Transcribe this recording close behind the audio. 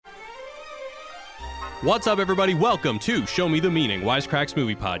What's up, everybody? Welcome to Show Me the Meaning, Wisecracks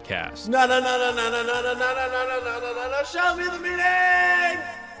movie podcast. No, show me the meaning!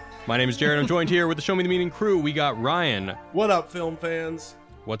 My name is Jared. I'm joined here with the Show Me the Meaning crew. We got Ryan. What up, film fans?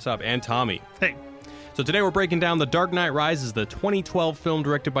 What's up? And Tommy. Hey. So today we're breaking down The Dark Knight Rises, the 2012 film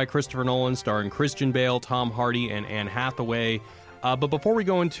directed by Christopher Nolan, starring Christian Bale, Tom Hardy, and Anne Hathaway. But before we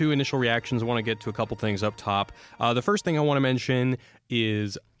go into initial reactions, I want to get to a couple things up top. The first thing I want to mention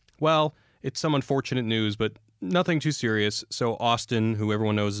is, well, it's some unfortunate news, but nothing too serious. So Austin, who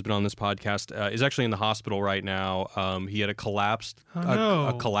everyone knows has been on this podcast, is actually in the hospital right now. He had a collapsed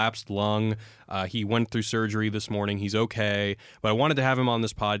lung. He went through surgery this morning. He's okay, but I wanted to have him on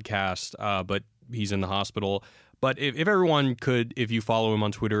this podcast, but he's in the hospital. But if everyone could, if you follow him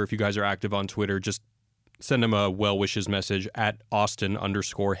on Twitter, if you guys are active on Twitter, just send him a well wishes message at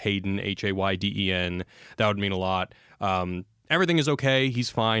Austin_Hayden, Hayden. That would mean a lot. Everything is okay. He's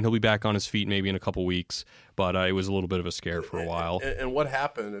fine. He'll be back on his feet maybe in a couple weeks. But it was a little bit of a scare for a while. And what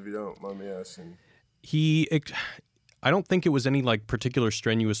happened, if you don't mind me asking? I don't think it was any like particular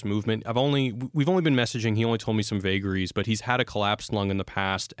strenuous movement. We've only been messaging. He only told me some vagaries, but he's had a collapsed lung in the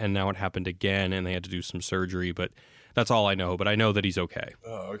past, and now it happened again, and they had to do some surgery. But that's all I know. But I know that he's okay.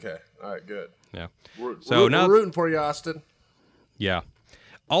 Oh, okay. All right, good. Yeah. We're rooting for you, Austin. Yeah.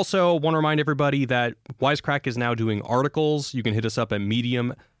 Also, want to remind everybody that Wisecrack is now doing articles. You can hit us up at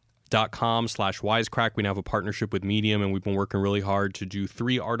medium.com/wisecrack. We now have a partnership with Medium, and we've been working really hard to do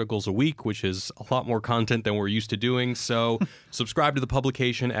 3 articles a week, which is a lot more content than we're used to doing. So subscribe to the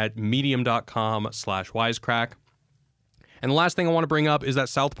publication at medium.com/wisecrack. And the last thing I want to bring up is that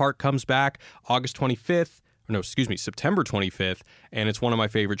South Park comes back September 25th, and it's one of my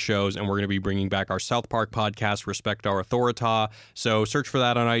favorite shows, and we're going to be bringing back our South Park podcast, Respect Our Authorita. So search for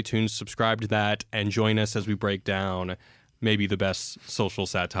that on iTunes, subscribe to that, and join us as we break down maybe the best social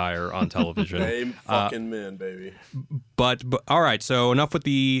satire on television. Same fucking men, baby. But all right, so enough with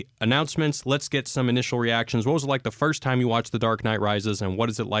the announcements. Let's get some initial reactions. What was it like the first time you watched The Dark Knight Rises, and what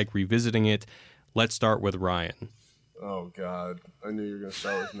is it like revisiting it? Let's start with Ryan. Oh, God. I knew you were going to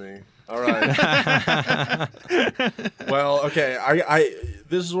start with me. All right. Well, okay.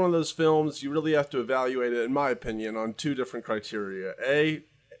 This is one of those films you really have to evaluate it, in my opinion, on 2 different criteria. A,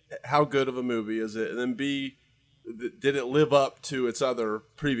 how good of a movie is it? And then B, did it live up to its other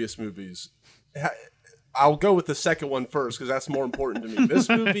previous movies? I'll go with the second one first because that's more important to me. This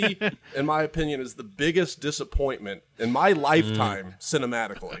movie, in my opinion, is the biggest disappointment in my lifetime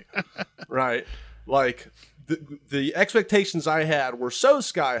cinematically. Right? Like, the expectations I had were so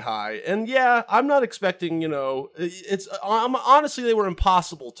sky high, and yeah, I'm not expecting, honestly, they were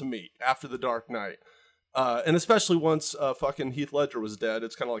impossible to meet after The Dark Knight. And especially once fucking Heath Ledger was dead,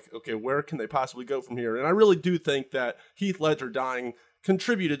 it's kind of like, okay, where can they possibly go from here? And I really do think that Heath Ledger dying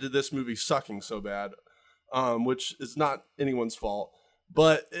contributed to this movie sucking so bad, which is not anyone's fault.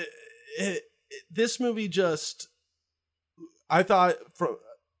 But this movie just, I thought,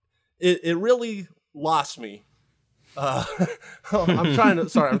 it really lost me. I'm trying to.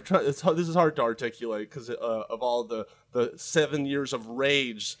 Sorry, this is hard to articulate because of all the 7 years of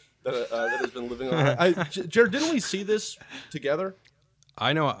rage that has been living on. Jared, didn't we see this together?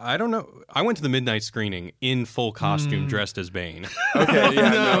 I know. I don't know. I went to the midnight screening in full costume, dressed as Bane. Okay,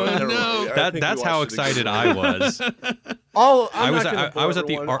 yeah, no. That's how excited I was. I was at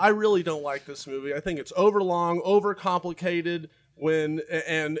the. I really don't like this movie. I think it's overlong, overcomplicated. And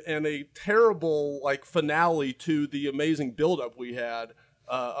a terrible like finale to the amazing buildup we had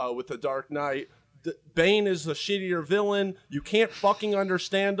with The Dark Knight. Bane is a shittier villain. You can't fucking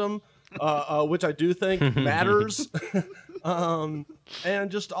understand him, which I do think matters. And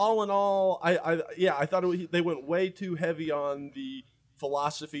just all in all, I thought they went way too heavy on the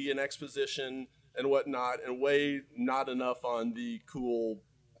philosophy and exposition and whatnot, and way not enough on the cool.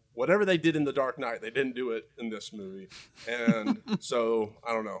 Whatever they did in The Dark Knight, they didn't do it in this movie. And so,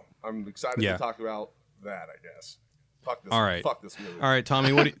 I don't know. I'm excited to talk about that, I guess. Fuck this, all right. Fuck this movie. All right,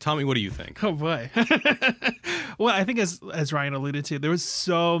 Tommy, what do you think? Oh, boy. Well, I think as Ryan alluded to, there was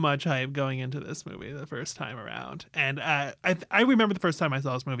so much hype going into this movie the first time around. And I remember the first time I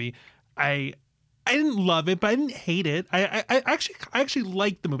saw this movie, I didn't love it, but I didn't hate it. I actually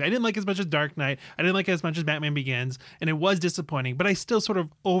liked the movie. I didn't like it as much as Dark Knight. I didn't like it as much as Batman Begins, and it was disappointing. But I still sort of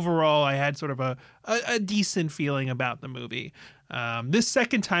overall, I had sort of a decent feeling about the movie. This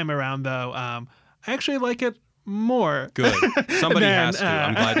second time around, though, I actually like it more. Good. Somebody has to.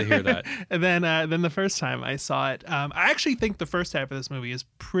 I'm glad to hear that. Than the first time I saw it. I actually think the first half of this movie is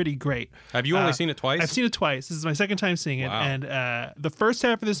pretty great. Have you only seen it twice? I've seen it twice. This is my second time seeing it. Wow. And the first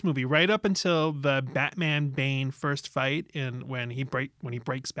half of this movie, right up until the Batman Bane first fight, when he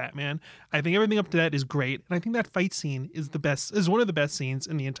breaks Batman, I think everything up to that is great. And I think that fight scene is one of the best scenes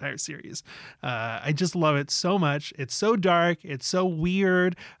in the entire series. I just love it so much. It's so dark. It's so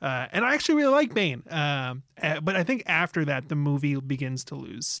weird. And I actually really like Bane. But I think after that, the movie begins to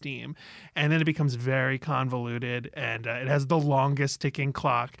lose steam, and then it becomes very convoluted, and it has the longest ticking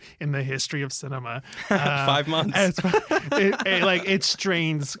clock in the history of cinema. 5 months. It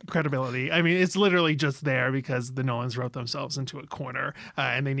strains credibility. I mean, it's literally just there because the Nolans wrote themselves into a corner,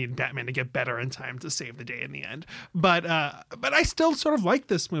 and they need Batman to get better in time to save the day in the end. But I still sort of like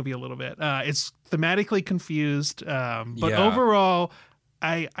this movie a little bit. It's thematically confused, but overall,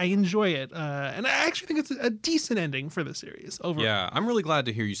 I enjoy it, and I actually think it's a decent ending for the series overall. Yeah, I'm really glad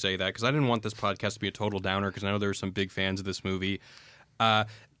to hear you say that, because I didn't want this podcast to be a total downer, because I know there are some big fans of this movie.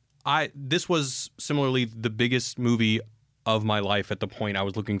 This was similarly the biggest movie of my life at the point. I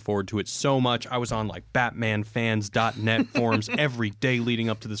was looking forward to it so much. I was on like batmanfans.net forums every day leading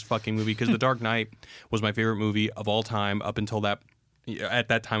up to this fucking movie, because The Dark Knight was my favorite movie of all time up until at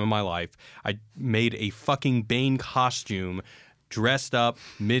that time of my life. I made a fucking Bane costume, dressed up,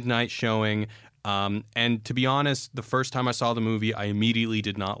 midnight showing, and to be honest, the first time I saw the movie, I immediately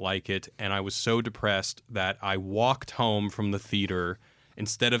did not like it, and I was so depressed that I walked home from the theater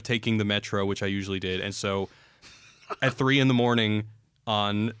instead of taking the metro, which I usually did. And so at 3 a.m.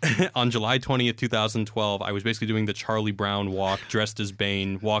 on July 20th, 2012, I was basically doing the Charlie Brown walk, dressed as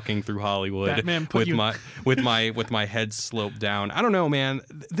Bane, walking through Hollywood with my head sloped down. I don't know, man.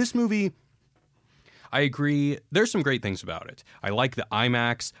 This movie, I agree. There's some great things about it. I like the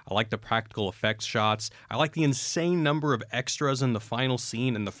IMAX. I like the practical effects shots. I like the insane number of extras in the final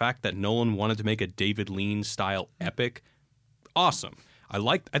scene, and the fact that Nolan wanted to make a David Lean style epic. Awesome. I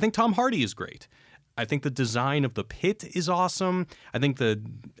think Tom Hardy is great. I think the design of the pit is awesome. I think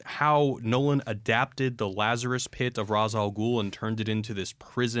how Nolan adapted the Lazarus pit of Ra's al Ghul and turned it into this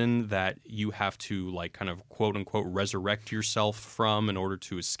prison that you have to like kind of quote unquote resurrect yourself from in order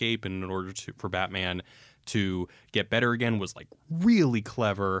to escape and in order for Batman to get better again was like really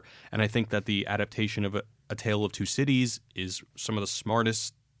clever. And I think that the adaptation of A Tale of Two Cities is some of the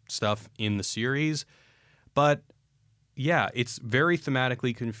smartest stuff in the series. But yeah, it's very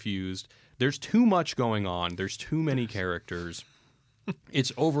thematically confused. There's too much going on. There's too many characters.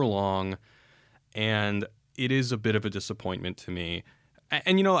 It's overlong, and it is a bit of a disappointment to me.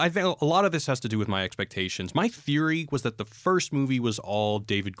 And, you know, I think a lot of this has to do with my expectations. My theory was that the first movie was all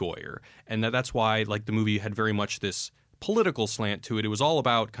David Goyer, and that's why, like, the movie had very much this political slant to it. It was all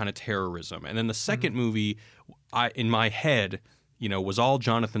about kind of terrorism. And then the second movie, in my head, you know, was all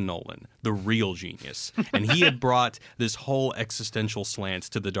Jonathan Nolan, the real genius. And he had brought this whole existential slant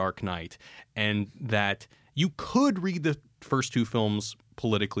to The Dark Knight, and that you could read the first two films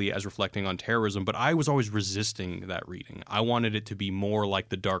politically as reflecting on terrorism, but I was always resisting that reading. I wanted it to be more like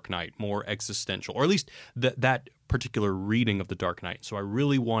The Dark Knight, more existential, or at least that particular reading of The Dark Knight. So I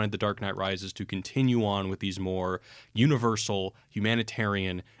really wanted The Dark Knight Rises to continue on with these more universal,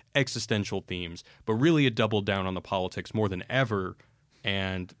 humanitarian, existential themes, but really it doubled down on the politics more than ever,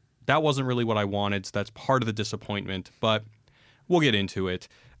 and that wasn't really what I wanted, so that's part of the disappointment, but we'll get into it.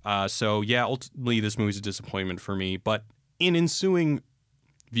 So yeah, ultimately this movie's a disappointment for me, but in ensuing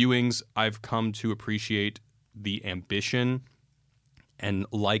viewings, I've come to appreciate the ambition and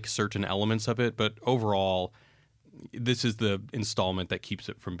like certain elements of it, but overall, this is the installment that keeps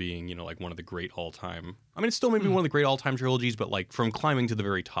it from being, you know, like one of the great all-time. I mean, it's still maybe one of the great all-time trilogies, but like from climbing to the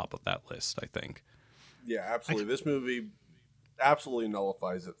very top of that list, I think. Yeah, absolutely. This movie absolutely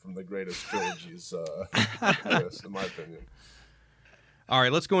nullifies it from the greatest trilogies list, in my opinion. All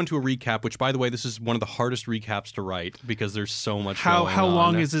right, let's go into a recap, which, by the way, this is one of the hardest recaps to write because there's so much going on. How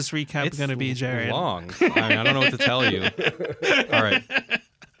long is this recap going to be, Jared? It's long. I mean, I don't know what to tell you. All right.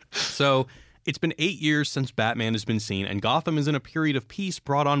 So it's been 8 years since Batman has been seen, and Gotham is in a period of peace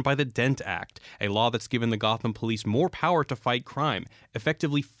brought on by the Dent Act, a law that's given the Gotham police more power to fight crime,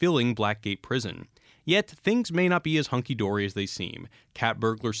 effectively filling Blackgate Prison. Yet, things may not be as hunky-dory as they seem. Cat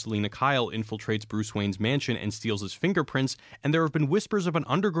burglar Selina Kyle infiltrates Bruce Wayne's mansion and steals his fingerprints, and there have been whispers of an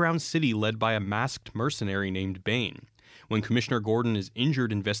underground city led by a masked mercenary named Bane. When Commissioner Gordon is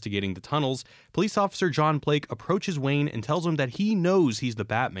injured investigating the tunnels, police officer John Blake approaches Wayne and tells him that he knows he's the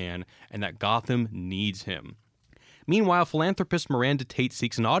Batman and that Gotham needs him. Meanwhile, philanthropist Miranda Tate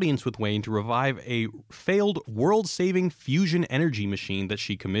seeks an audience with Wayne to revive a failed world-saving fusion energy machine that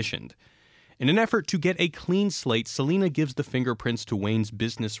she commissioned. In an effort to get a clean slate, Selina gives the fingerprints to Wayne's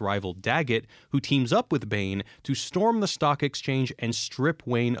business rival Daggett, who teams up with Bane to storm the stock exchange and strip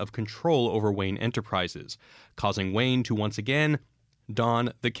Wayne of control over Wayne Enterprises, causing Wayne to once again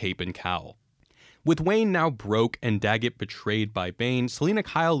don the cape and cowl. With Wayne now broke and Daggett betrayed by Bane, Selina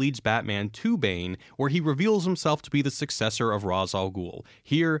Kyle leads Batman to Bane, where he reveals himself to be the successor of Ra's al Ghul,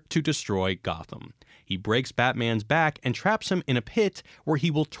 here to destroy Gotham. He breaks Batman's back and traps him in a pit where he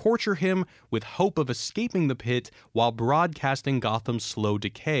will torture him with hope of escaping the pit while broadcasting Gotham's slow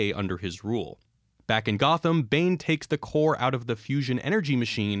decay under his rule. Back in Gotham, Bane takes the core out of the fusion energy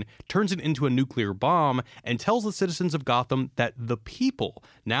machine, turns it into a nuclear bomb, and tells the citizens of Gotham that the people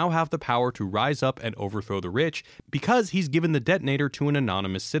now have the power to rise up and overthrow the rich because he's given the detonator to an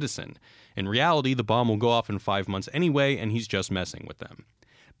anonymous citizen. In reality, the bomb will go off in 5 months anyway, and he's just messing with them.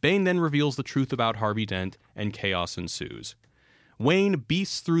 Bane then reveals the truth about Harvey Dent, and chaos ensues. Wayne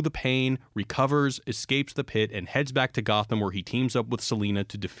beasts through the pain, recovers, escapes the pit, and heads back to Gotham where he teams up with Selina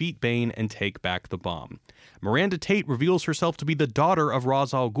to defeat Bane and take back the bomb. Miranda Tate reveals herself to be the daughter of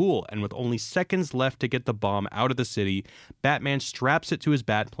Ra's al Ghul, and with only seconds left to get the bomb out of the city, Batman straps it to his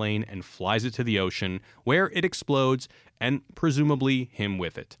Batplane and flies it to the ocean, where it explodes, and presumably him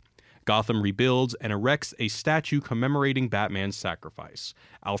with it. Gotham rebuilds and erects a statue commemorating Batman's sacrifice.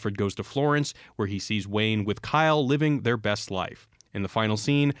 Alfred goes to Florence, where he sees Wayne with Kyle living their best life. In the final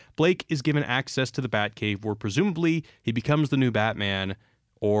scene, Blake is given access to the Batcave, where presumably he becomes the new Batman,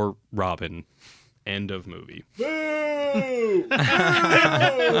 or Robin. End of movie. Boo!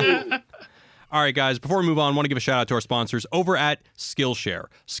 Boo! All right, guys, before we move on, I want to give a shout out to our sponsors over at Skillshare.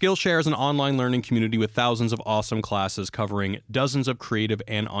 Skillshare is an online learning community with thousands of awesome classes covering dozens of creative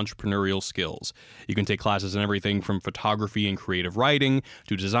and entrepreneurial skills. You can take classes in everything from photography and creative writing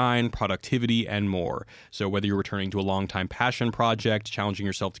to design, productivity, and more. So whether you're returning to a long-time passion project, challenging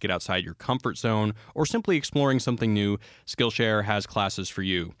yourself to get outside your comfort zone, or simply exploring something new, Skillshare has classes for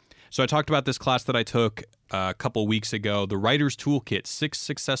you. So I talked about this class that I took a couple weeks ago, the Writer's Toolkit, 6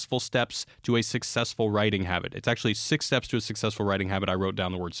 Successful Steps to a Successful Writing Habit. It's actually 6 Steps to a Successful Writing Habit. I wrote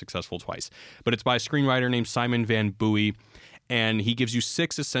down the word successful twice. But it's by a screenwriter named Simon Van Bowie, and he gives you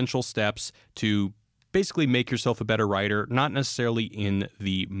 6 essential steps to basically make yourself a better writer, not necessarily in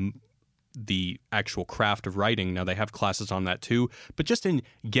the actual craft of writing. Now, they have classes on that too, but just in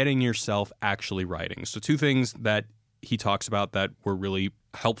getting yourself actually writing. So 2 things that he talks about that were really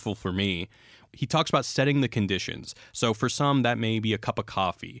helpful for me. He talks about setting the conditions. So for some, that may be a cup of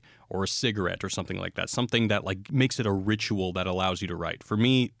coffee or a cigarette or something like that, something that like makes it a ritual that allows you to write. For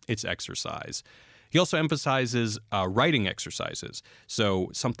me, it's exercise. He also emphasizes writing exercises.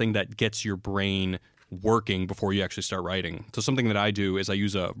 So something that gets your brain working before you actually start writing. So something that I do is I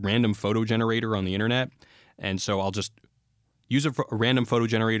use a random photo generator on the internet. And so I'll just use a random photo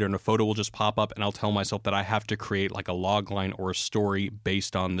generator and a photo will just pop up and I'll tell myself that I have to create like a log line or a story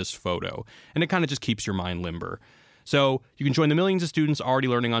based on this photo. And it kind of just keeps your mind limber. So you can join the millions of students already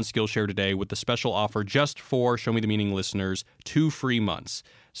learning on Skillshare today with the special offer just for Show Me the Meaning listeners, 2 free months.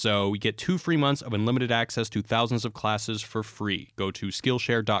 So you get 2 free months of unlimited access to thousands of classes for free. Go to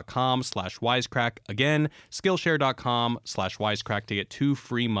Skillshare.com/wisecrack. Again, Skillshare.com/wisecrack to get 2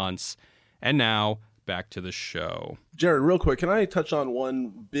 free months. And now, back to the show. Jared, real quick, can I touch on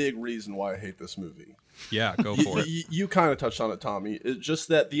one big reason why I hate this movie? Yeah, go for it. You kind of touched on it, Tommy. It's just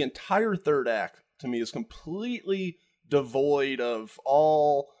that the entire third act, to me, is completely devoid of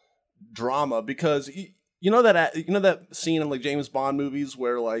all drama, because you know that scene in like James Bond movies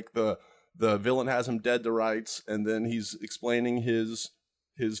where like the villain has him dead to rights, and then he's explaining his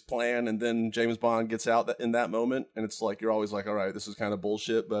plan, and then James Bond gets out in that moment, and it's like you're always like, all right, this is kind of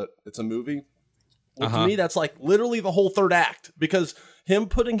bullshit, but it's a movie. Well, to me, that's like literally the whole third act, because him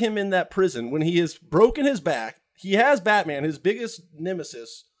putting him in that prison when he has broken his back, he has Batman, his biggest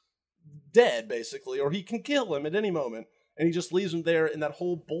nemesis, dead basically, or he can kill him at any moment, and he just leaves him there in that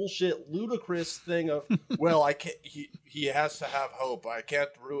whole bullshit, ludicrous thing of, well, I can't. He has to have hope. I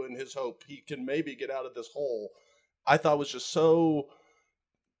can't ruin his hope. He can maybe get out of this hole. I thought was just so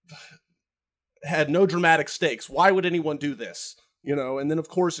had no dramatic stakes. Why would anyone do this? You know, and then of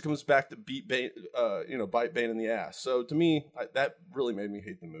course it comes back to beat Bane, bite Bane in the ass. So to me, that really made me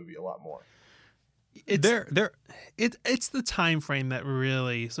hate the movie a lot more. It's the time frame that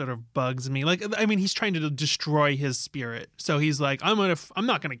really sort of bugs me. Like, I mean, he's trying to destroy his spirit. So he's like, I'm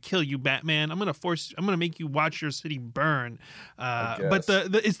not gonna kill you, Batman. I'm gonna make you watch your city burn. But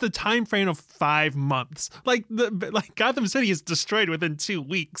it's the time frame of 5 months. Like Gotham City is destroyed within 2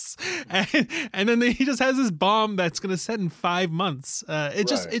 weeks, and then he just has this bomb that's gonna set in 5 months.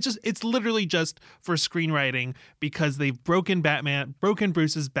 It's literally just for screenwriting because they've broken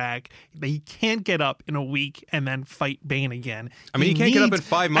Bruce's back. He can't get up in a week and then fight Bane again. I mean, he can't get up in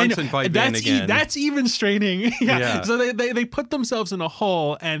 5 months and fight Bane again. That's even straining. Yeah. So they put themselves in a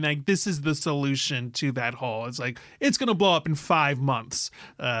hole, and like this is the solution to that hole. It's like it's gonna blow up in 5 months.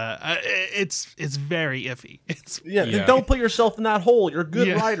 It's very iffy. Don't put yourself in that hole. You're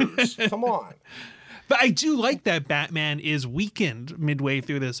good writers. Come on. But I do like that Batman is weakened midway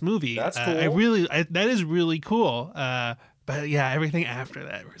through this movie. That's cool. That is really cool. But yeah, everything after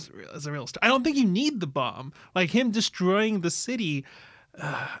that is a real story. I don't think you need the bomb. Like him destroying the city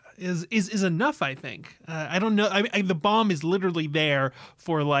is enough. I think. I don't know. The bomb is literally there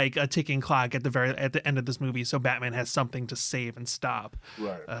for like a ticking clock at the end of this movie, so Batman has something to save and stop.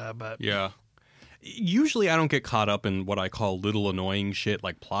 Right. But yeah. Usually, I don't get caught up in what I call little annoying shit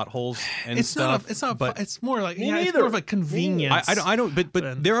like plot holes and stuff. It's more like it's more of a convenience. I don't.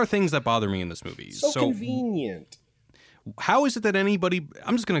 But there are things that bother me in this movie. So convenient. How is it that anybody?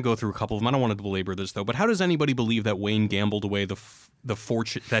 I'm just going to go through a couple of them. I don't want to belabor this though. But how does anybody believe that Wayne gambled away the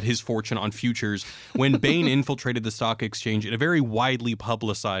fortune his fortune on futures when Bane infiltrated the stock exchange in a very widely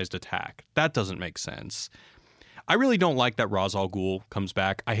publicized attack? That doesn't make sense. I really don't like that Ra's al Ghul comes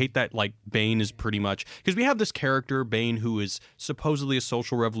back. I hate that like Bane is pretty much because we have this character Bane who is supposedly a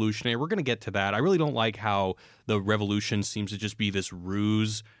social revolutionary. We're going to get to that. I really don't like how the revolution seems to just be this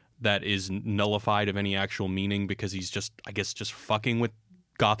ruse that is nullified of any actual meaning because he's just, I guess, just fucking with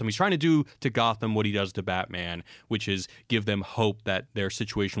Gotham. He's trying to do to Gotham what he does to Batman, which is give them hope that their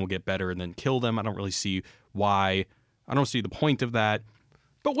situation will get better and then kill them. I don't really see why. I don't see the point of that.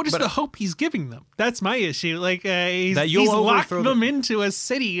 But what is the hope he's giving them? That's my issue. Like he's locked them into a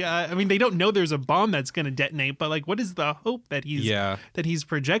city. I mean, they don't know there's a bomb that's going to detonate. But like, what is the hope that he's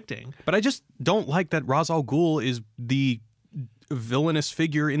projecting? But I just don't like that Ra's al Ghul is the villainous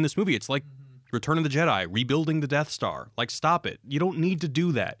figure in this movie. It's like Return of the Jedi, rebuilding the Death Star. Like, stop it. You don't need to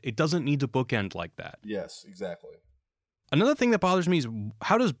do that. It doesn't need to bookend like that. Yes, exactly. Another thing that bothers me is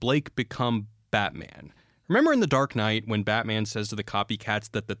how does Blake become Batman? Remember in The Dark Knight when Batman says to the copycats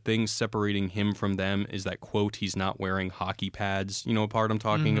that the thing separating him from them is that, quote, he's not wearing hockey pads? You know what part I'm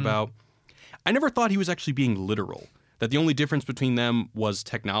talking about? I never thought he was actually being literal, that the only difference between them was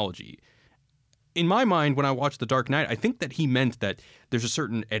technology. In my mind, when I watched The Dark Knight, I think that he meant that there's a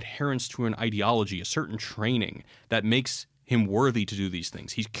certain adherence to an ideology, a certain training that makes him worthy to do these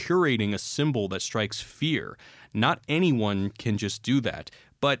things. He's curating a symbol that strikes fear. Not anyone can just do that.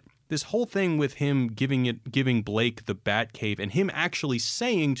 But this whole thing with him giving Blake the Batcave and him actually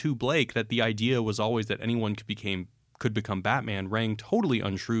saying to Blake that the idea was always that anyone could become Batman rang totally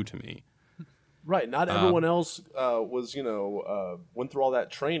untrue to me. Right. Not everyone else was, went through all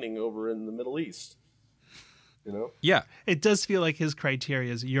that training over in the Middle East. You know? Yeah. It does feel like his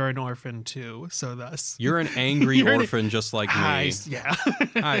criteria is you're an orphan too, so thus. You're an angry orphan just like me. Yeah.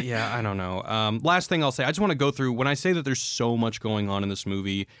 I don't know. Last thing I'll say, I just want to go through, when I say that there's so much going on in this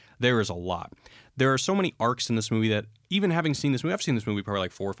movie, there is a lot. There are so many arcs in this movie that, even having seen this movie, I've seen this movie probably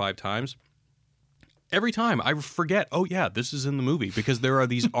like 4 or 5 times. Every time I forget, oh yeah, this is in the movie, because there are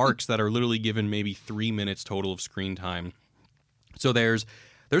these arcs that are literally given maybe 3 minutes total of screen time. So there's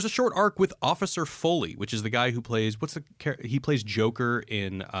a short arc with Officer Foley, which is the guy who plays he plays Joker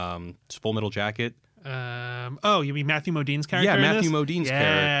in Full Metal Jacket. You mean Matthew Modine's character? Yeah, Matthew Modine's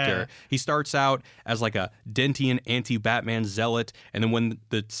character. He starts out as like a Dentian anti-Batman zealot, and then when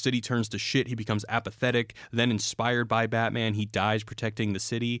the city turns to shit, he becomes apathetic. Then, inspired by Batman, he dies protecting the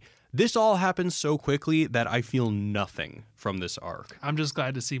city. This all happens so quickly that I feel nothing from this arc. I'm just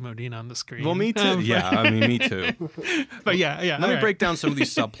glad to see Modine on the screen. Well, me too. Me too. But yeah. Let me break down some of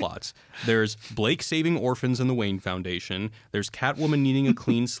these subplots. There's Blake saving orphans in the Wayne Foundation. There's Catwoman needing a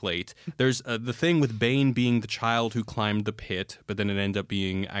clean slate. There's the thing with Bane being the child who climbed the pit, but then it ended up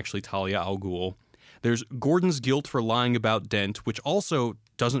being actually Talia al Ghul. There's Gordon's guilt for lying about Dent, which also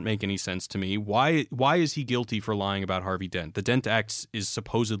doesn't make any sense to me. Why is he guilty for lying about Harvey Dent? The Dent Act is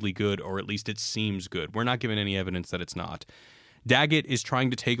supposedly good, or at least it seems good. We're not given any evidence that it's not. Daggett is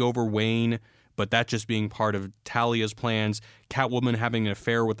trying to take over Wayne, but that just being part of Talia's plans, Catwoman having an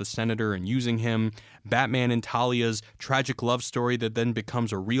affair with the senator and using him, Batman and Talia's tragic love story that then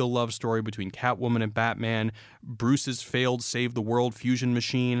becomes a real love story between Catwoman and Batman, Bruce's failed save the world fusion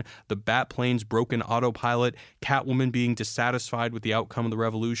machine, the Batplane's broken autopilot, Catwoman being dissatisfied with the outcome of the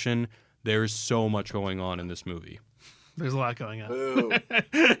revolution. There's so much going on in this movie. There's a lot going on. Boo.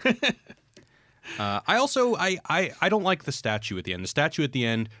 I don't like the statue at the end. The statue at the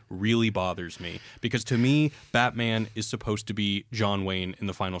end really bothers me because to me, Batman is supposed to be John Wayne in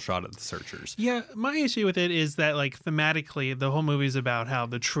the final shot of The Searchers. Yeah, my issue with it is that, like, thematically, the whole movie is about how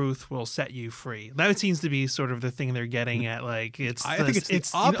the truth will set you free. That seems to be sort of the thing they're getting at. Like, I think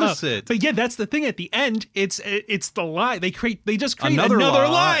it's the opposite. But yeah, that's the thing. At the end, it's the lie. They just create Another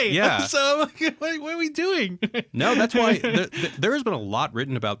lie. Yeah. So what are we doing? No, that's why there has been a lot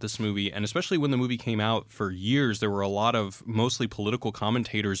written about this movie, and especially when the movie came out for years, there were a lot of mostly political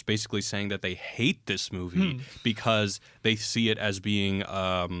commentators basically saying that they hate this movie because they see it as being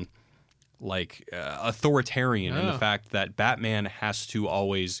authoritarian in the fact that Batman has to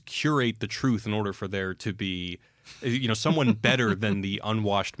always curate the truth in order for there to be someone better than the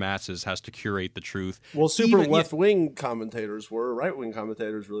unwashed masses has to curate the truth. Well, super left-wing commentators were. Right-wing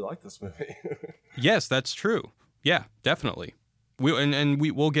commentators really like this movie. Yes, that's true. Yeah, definitely.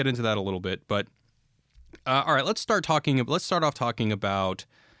 We'll get into that a little bit, but all right, let's start off talking about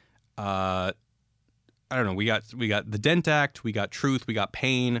I don't know. We got the Dent Act, we got Truth, we got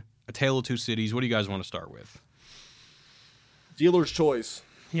Pain, A Tale of Two Cities. What do you guys want to start with? Dealer's choice.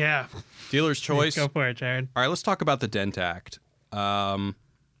 Yeah. Dealer's choice. Go for it, Jared. All right, let's talk about the Dent Act. What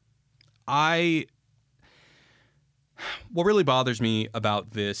really bothers me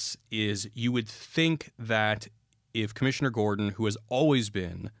about this is you would think that if Commissioner Gordon, who has always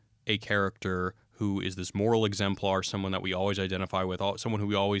been a character who is this moral exemplar, someone that we always identify with, someone who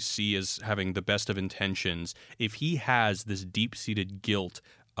we always see as having the best of intentions, if he has this deep-seated guilt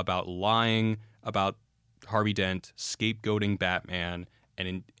about lying about Harvey Dent, scapegoating Batman,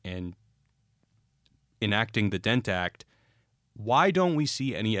 and enacting the Dent Act, why don't we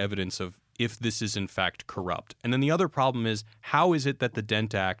see any evidence of if this is in fact corrupt? And then the other problem is, how is it that the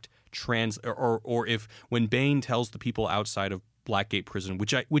Dent Act or if when Bane tells the people outside of Blackgate Prison,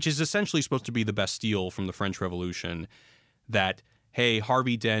 which is essentially supposed to be the Bastille from the French Revolution, that, hey,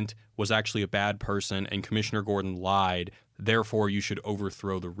 Harvey Dent was actually a bad person and Commissioner Gordon lied, therefore you should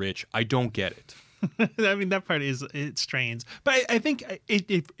overthrow the rich. I don't get it. I mean, that part it strains, but I think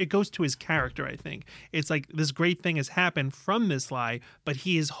it goes to his character. I think it's like this great thing has happened from this lie, but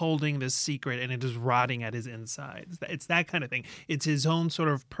he is holding this secret and it is rotting at his insides. It's that kind of thing. It's his own sort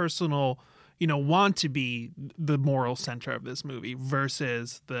of personal, want to be the moral center of this movie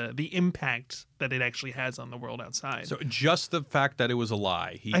versus the impact that it actually has on the world outside. So just the fact that it was a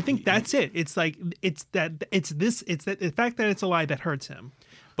lie. I think that's it. It's like it's the fact that it's a lie that hurts him.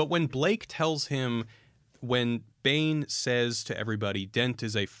 But when Blake tells him, when Bane says to everybody, Dent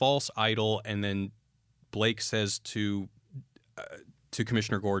is a false idol, and then Blake says to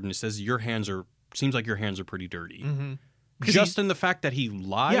Commissioner Gordon, he says, seems like your hands are pretty dirty. Mm-hmm. Just in the fact that he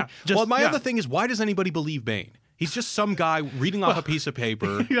lied? Yeah, other thing is, why does anybody believe Bane? He's just some guy reading off a piece of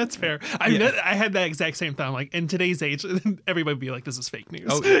paper. That's fair. I had that exact same thought. Like, in today's age, everybody would be like, this is fake news.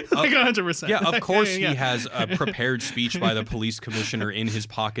 Like 100%. Yeah, of course he has a prepared speech by the police commissioner in his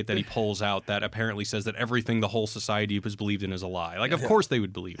pocket that he pulls out that apparently says that everything the whole society has believed in is a lie. Like, of course they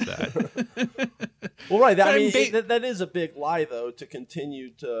would believe that. Well, right. That is a big lie, though, to continue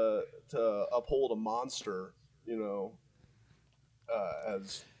to uphold a monster,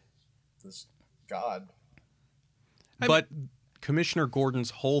 as this god. But Commissioner Gordon's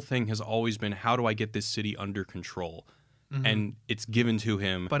whole thing has always been, how do I get this city under control? Mm-hmm. And it's given to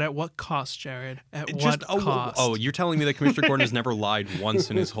him. But at what cost, Jared? What cost? Oh, you're telling me that Commissioner Gordon has never lied once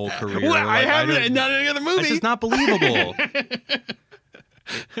in his whole career? Well, I haven't, not in any other movie. This is not believable.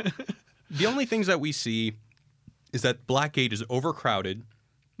 The only things that we see is that Blackgate is overcrowded.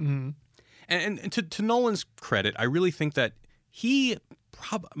 Mm-hmm. And to Nolan's credit, I really think that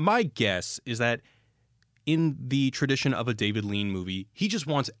my guess is that in the tradition of a David Lean movie, he just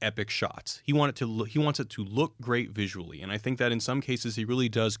wants epic shots. He wants it to look great visually, and I think that in some cases he really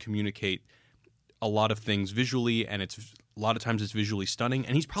does communicate a lot of things visually, and a lot of times it's visually stunning.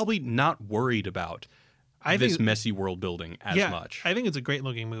 And he's probably not worried about this messy world building as much. I think it's a great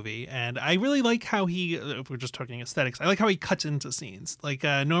looking movie, and I really like how if we're just talking aesthetics, I like how he cuts into scenes. Like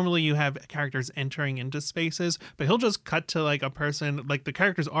normally you have characters entering into spaces, but he'll just cut to like a person, like the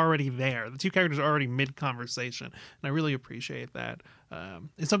character's already there. The two characters are already mid-conversation, and I really appreciate that.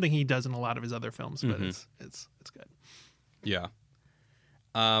 It's something he does in a lot of his other films, but it's good. Yeah.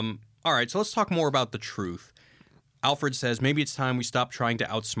 All right, so let's talk more about the truth. Alfred says maybe it's time we stop trying to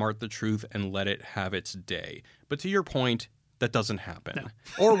outsmart the truth and let it have its day. But to your point, that doesn't happen.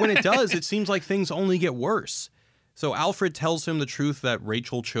 No. Or when it does, it seems like things only get worse. So Alfred tells him the truth that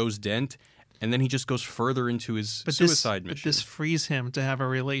Rachel chose Dent, and then he just goes further into his suicide mission. But this frees him to have a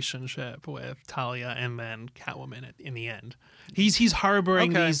relationship with Talia and then Catwoman in the end. He's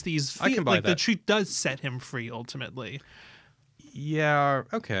harboring Okay. these I can buy like the that. truth does set him free ultimately. Yeah,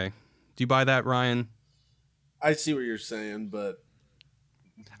 okay. Do you buy that, Ryan? I see what you're saying, but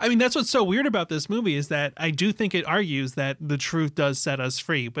I mean, that's what's so weird about this movie is that I do think it argues that the truth does set us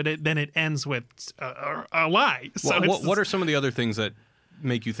free, but then it ends with a lie. So What are some of the other things that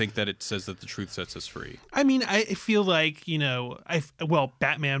make you think that it says that the truth sets us free? I mean, I feel like,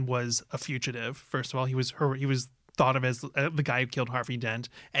 Batman was a fugitive. First of all, he was thought of as the guy who killed Harvey Dent,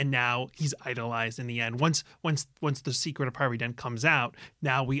 and now he's idolized in the end. Once the secret of Harvey Dent comes out,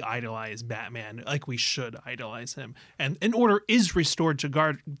 now we idolize Batman like we should idolize him. And an order is restored to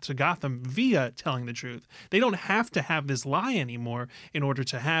Gotham via telling the truth. They don't have to have this lie anymore in order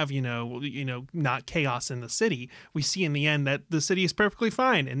to have, not chaos in the city. We see in the end that the city is perfectly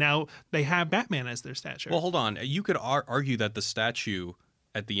fine, and now they have Batman as their statue. Well, hold on. You could argue that the statue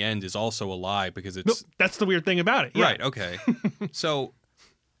at the end is also a lie because it's... Nope, that's the weird thing about it. Yeah. Right, okay. So,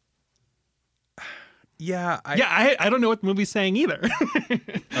 yeah. I don't know what the movie's saying either.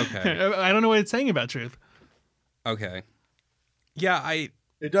 Okay. I don't know what it's saying about truth. Okay. Yeah,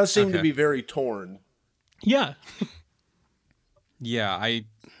 it does seem to Okay. be very torn. Yeah. Yeah, I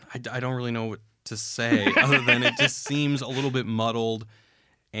don't really know what to say other than it just seems a little bit muddled.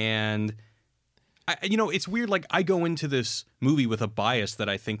 And, it's weird. Like, I go into this movie with a bias that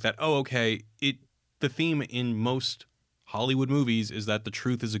I think that, the theme in most Hollywood movies is that the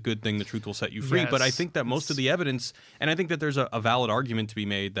truth is a good thing, the truth will set you free. But I Yes. think that most of the evidence, and I think that there's a valid argument to be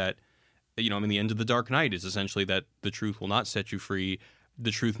made that, the end of The Dark Knight is essentially that the truth will not set you free.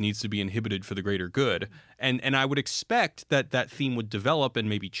 The truth needs to be inhibited for the greater good. And I would expect that theme would develop and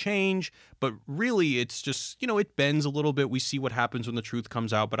maybe change, but really it's just, it bends a little bit. We see what happens when the truth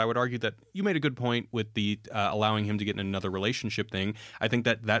comes out, but I would argue that you made a good point with the allowing him to get in another relationship thing. I think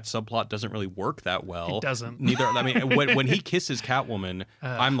that subplot doesn't really work that well. It doesn't. Neither. I mean, when he kisses Catwoman,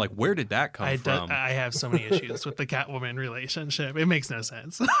 I'm like, where did that come from? I have so many issues with the Catwoman relationship. It makes no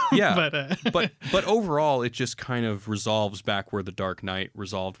sense. Yeah, but but overall, it just kind of resolves back where The Dark Knight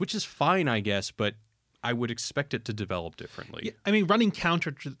resolved, which is fine, I guess, but I would expect it to develop differently. I mean, running counter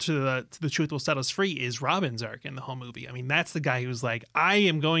to the truth will set us free is Robin's arc in the whole movie. I mean, that's the guy who's like, I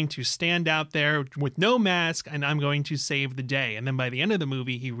am going to stand out there with no mask and I'm going to save the day. And then by the end of the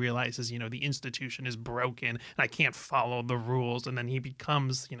movie, he realizes, the institution is broken and I can't follow the rules. And then he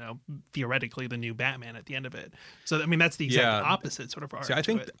becomes, theoretically the new Batman at the end of it. So, I mean, that's the exact opposite sort of arc. See,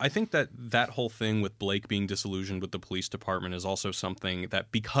 to it. I think that whole thing with Blake being disillusioned with the police department is also something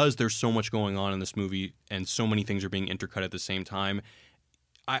that, because there's so much going on in this movie and so many things are being intercut at the same time,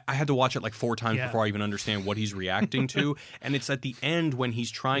 I had to watch it like 4 times before I even understand what he's reacting to. And it's at the end when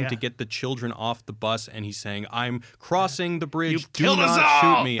he's trying to get the children off the bus and he's saying, I'm crossing the bridge, You've do killed us not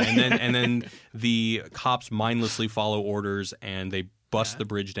all! shoot me. And then the cops mindlessly follow orders and they bust the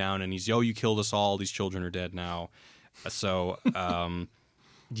bridge down and he's, you killed us all. These children are dead now. So,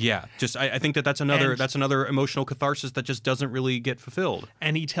 yeah, just I think that's another emotional catharsis that just doesn't really get fulfilled.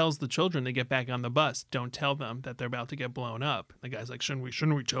 And he tells the children to get back on the bus. Don't tell them that they're about to get blown up. The guy's like, shouldn't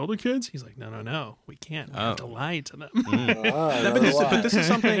we tell the kids? He's like, no, we can't. We have to lie to them. But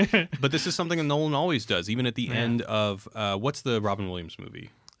this is something that Nolan always does, even at the end of what's the Robin Williams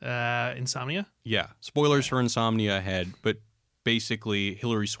movie? Insomnia? Yeah, spoilers for Insomnia ahead, but basically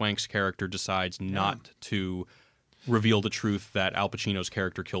Hilary Swank's character decides not to reveal the truth that Al Pacino's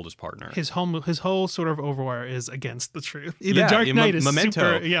character killed his partner. His whole sort of overwire is against the truth. The Yeah, Dark Knight is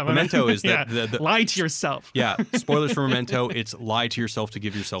Memento. super... Yeah, Memento is that the lie to yourself. Yeah, spoilers for Memento. It's lie to yourself to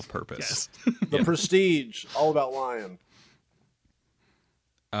give yourself purpose. Yes. The Prestige, all about lying.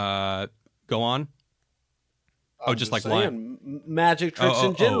 Go on. I'm just like saying, lying. Magic tricks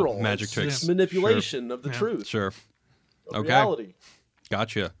in general. magic It's tricks. just manipulation of the truth. Sure. Of reality.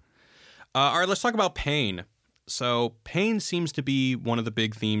 Gotcha. All right, let's talk about pain. So pain seems to be one of the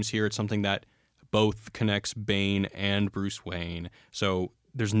big themes here. It's something that both connects Bane and Bruce Wayne. So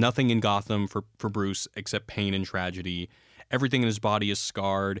there's nothing in Gotham for Bruce except pain and tragedy. Everything in his body is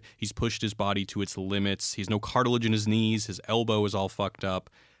scarred. He's pushed his body to its limits. He's no cartilage in his knees. His elbow is all fucked up.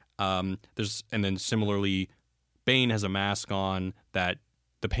 And then similarly, Bane has a mask on that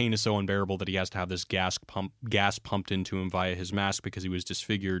the pain is so unbearable that he has to have this gas pumped into him via his mask because he was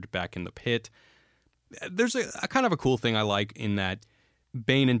disfigured back in the pit. There's a kind of a cool thing I like in that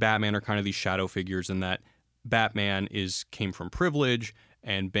Bane and Batman are kind of these shadow figures in that Batman came from privilege,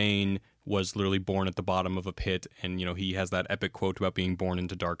 and Bane was literally born at the bottom of a pit, and he has that epic quote about being born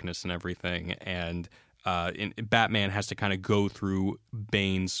into darkness and everything, and Batman has to kind of go through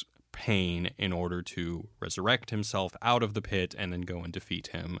Bane's pain in order to resurrect himself out of the pit and then go and defeat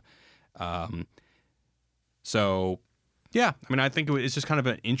him. So yeah, I mean, I think it's just kind of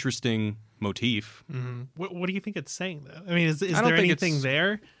an interesting motif. Mm-hmm. What do you think it's saying, though? I mean, is there anything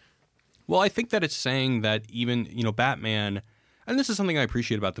there? Well, I think that it's saying that even, Batman, and this is something I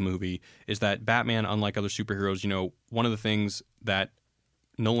appreciate about the movie, is that Batman, unlike other superheroes, one of the things that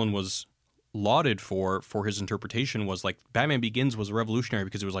Nolan was lauded for his interpretation was like Batman Begins was revolutionary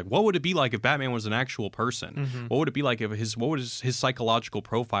because it was like, what would it be like if Batman was an actual person? Mm-hmm. What would it be like if what would his psychological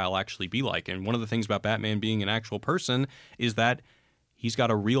profile actually be like? And one of the things about Batman being an actual person is that he's got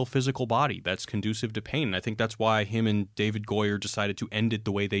a real physical body that's conducive to pain. And I think that's why him and David Goyer decided to end it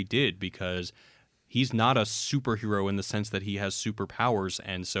the way they did, because he's not a superhero in the sense that he has superpowers,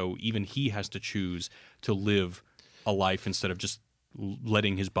 and so even he has to choose to live a life instead of just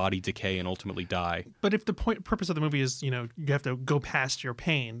letting his body decay and ultimately die. But if the purpose of the movie is, you have to go past your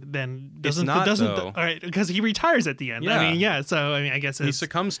pain, then doesn't though. All right, because he retires at the end. Yeah. I mean, yeah. So I guess he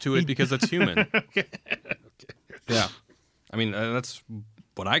succumbs to it because it's human. Okay. Yeah, I mean that's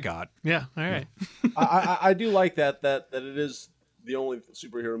what I got. Yeah. All right. I do like that it is the only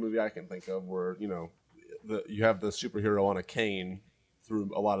superhero movie I can think of where you have the superhero on a cane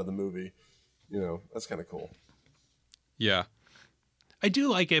through a lot of the movie. That's kind of cool. Yeah. I do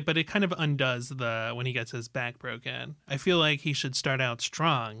like it, but it kind of undoes when he gets his back broken. I feel like he should start out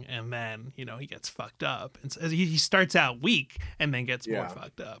strong, and then he gets fucked up. And so he starts out weak and then gets more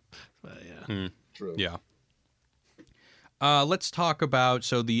fucked up. But yeah, True. Yeah. Let's talk about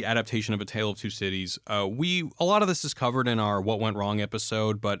the adaptation of A Tale of Two Cities. A lot of this is covered in our What Went Wrong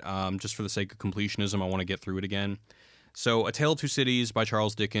episode, but just for the sake of completionism, I want to get through it again. So, A Tale of Two Cities by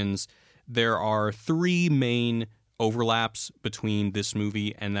Charles Dickens. There are three main overlaps between this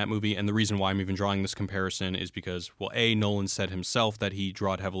movie and that movie, and the reason why I'm even drawing this comparison is because, well, Nolan said himself that he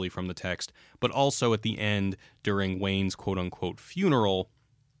drawed heavily from the text, but also at the end, during Wayne's quote-unquote funeral,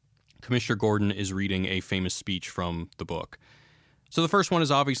 Commissioner Gordon is reading a famous speech from the book. So the first one is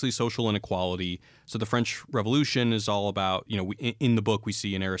obviously social inequality. So the French Revolution is all about, in the book we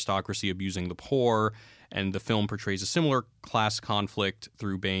see an aristocracy abusing the poor, and the film portrays a similar class conflict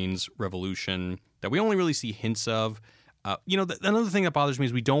through Bane's revolution that we only really see hints of. Another thing that bothers me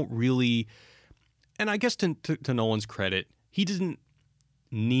is we don't really, and I guess to Nolan's credit, he didn't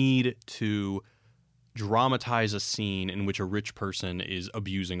need to dramatize a scene in which a rich person is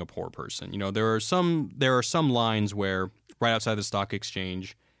abusing a poor person. There are some lines where right outside the stock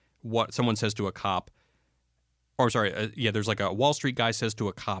exchange, what someone says to a cop, there's like a Wall Street guy says to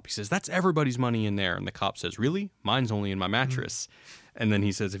a cop, he says, "That's everybody's money in there." And the cop says, "Really? Mine's only in my mattress." And then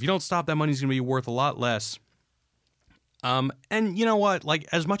he says, "If you don't stop, that money's going to be worth a lot less." And you know what? Like,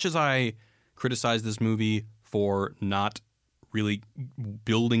 as much as I criticize this movie for not really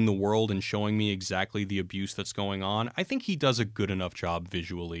building the world and showing me exactly the abuse that's going on, I think he does a good enough job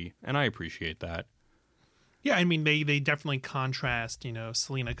visually, and I appreciate that. Yeah, I mean, they definitely contrast,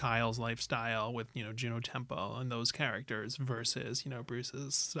 Selena Kyle's lifestyle with, Juno Temple and those characters versus,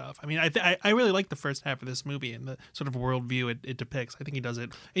 Bruce's stuff. I mean, I really like the first half of this movie and the sort of worldview it depicts. I think he does it.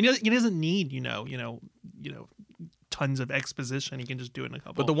 And he doesn't need, tons of exposition. He can just do it in a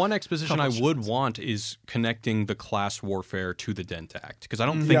couple. But the one exposition I would want is connecting the class warfare to the Dent Act, because I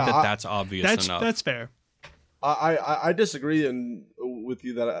don't think that's obvious enough. That's fair. I disagree with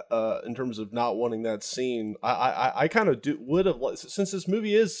you that in terms of not wanting that scene. I kind of would have, since this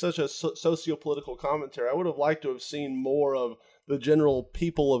movie is such a socio-political commentary, I would have liked to have seen more of the general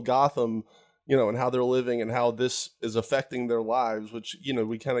people of Gotham, and how they're living and how this is affecting their lives, which,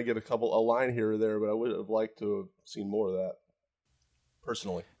 we kind of get a line here or there, but I would have liked to have seen more of that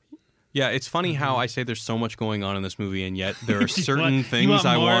personally. Yeah, it's funny how I say there's so much going on in this movie, and yet there are certain things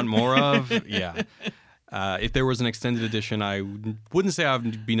I want more of. Yeah. If there was an extended edition, I wouldn't say I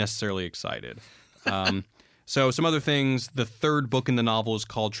would be necessarily excited. So some other things. The third book in the novel is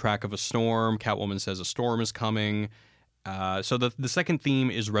called Track of a Storm. Catwoman says a storm is coming. So the second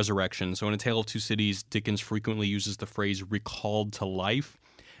theme is resurrection. So in A Tale of Two Cities, Dickens frequently uses the phrase recalled to life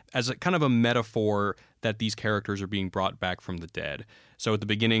as a kind of a metaphor that these characters are being brought back from the dead. So at the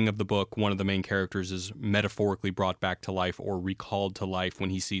beginning of the book, one of the main characters is metaphorically brought back to life or recalled to life when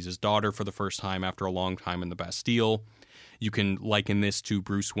he sees his daughter for the first time after a long time in the Bastille. You can liken this to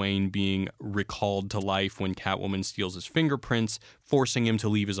Bruce Wayne being recalled to life when Catwoman steals his fingerprints, forcing him to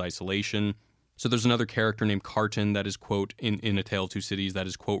leave his isolation. So there's another character named Carton that is, quote, in A Tale of Two Cities, that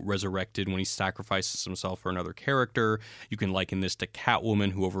is, quote, resurrected when he sacrifices himself for another character. You can liken this to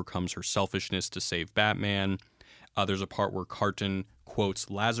Catwoman, who overcomes her selfishness to save Batman. There's a part where Carton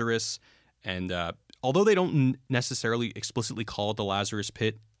quotes Lazarus, and although they don't necessarily explicitly call it the Lazarus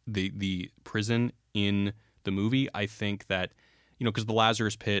Pit, the prison in the movie, I think that, because the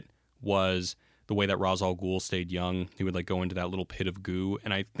Lazarus Pit was the way that Ra's al Ghul stayed young. He would go into that little pit of goo.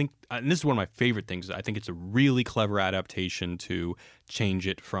 And I think, and this is one of my favorite things, I think it's a really clever adaptation to change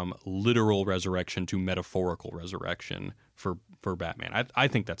it from literal resurrection to metaphorical resurrection for Batman. I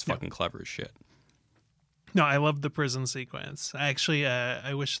think that's fucking clever as shit. No, I love the prison sequence. Actually,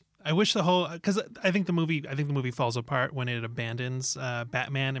 I wish the whole, because I think the movie falls apart when it abandons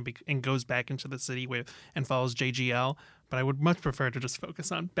Batman and goes back into the city and follows JGL. But I would much prefer to just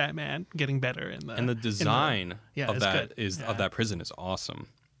focus on Batman getting better and the design of that prison is awesome.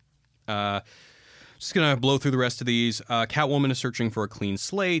 Just gonna blow through the rest of these. Catwoman is searching for a clean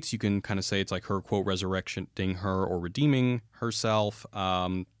slate. You can kind of say it's like her, quote, resurrecting her or redeeming herself.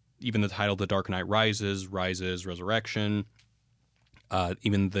 Even the title, The Dark Knight Rises, resurrection.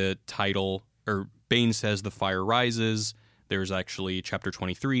 Even the title, or Bane says the fire rises. There's actually chapter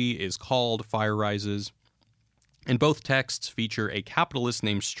 23 is called Fire Rises. And both texts feature a capitalist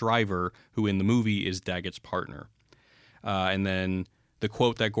named Stryver, who in the movie is Daggett's partner. And then the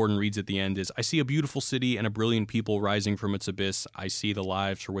quote that Gordon reads at the end is, I see a beautiful city and a brilliant people rising from its abyss. I see the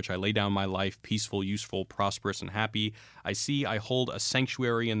lives for which I lay down my life, peaceful, useful, prosperous, and happy. I hold a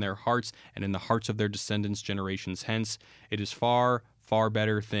sanctuary in their hearts and in the hearts of their descendants generations hence. It is far, far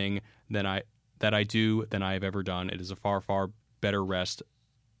better thing that I do than I have ever done. It is a far, far better rest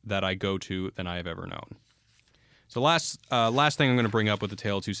that I go to than I have ever known. So last thing I'm going to bring up with The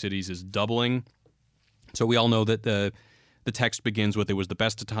Tale of Two Cities is doubling. So we all know that the text begins with, it was the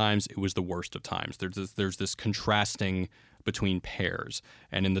best of times, it was the worst of times. There's this contrasting between pairs.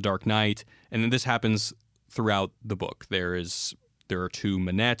 And in The Dark Knight, and then this happens throughout the book, there are two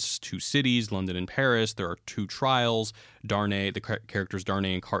Manettes, two cities, London and Paris. There are two trials. Darnay, the characters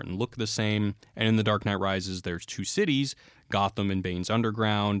Darnay and Carton look the same. And in The Dark Knight Rises, there's two cities, Gotham and Bane's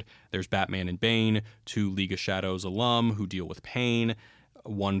Underground. There's Batman and Bane, two League of Shadows alum who deal with pain,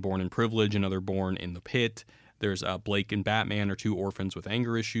 one born in privilege, another born in the pit. There's Blake and Batman are two orphans with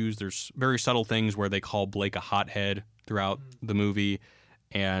anger issues. There's very subtle things where they call Blake a hothead throughout the movie.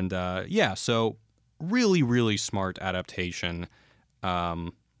 And so really, really smart adaptation,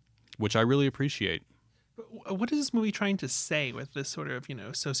 which I really appreciate. What is this movie trying to say with this sort of,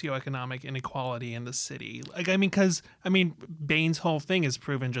 socioeconomic inequality in the city? Because Bane's whole thing is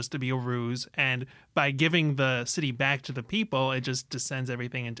proven just to be a ruse, and by giving the city back to the people, it just descends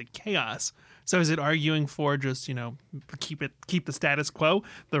everything into chaos. So is it arguing for just, keep the status quo,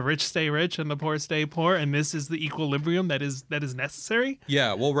 the rich stay rich and the poor stay poor, and this is the equilibrium that is necessary?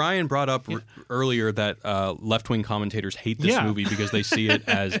 Yeah, well, Ryan brought up earlier that left-wing commentators hate this movie because they see it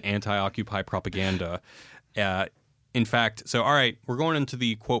as anti-Occupy propaganda. In fact, so all right, we're going into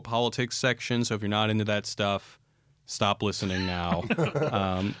the quote politics section, so if you're not into that stuff, stop listening now.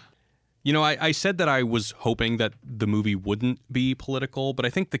 I said that I was hoping that the movie wouldn't be political, but I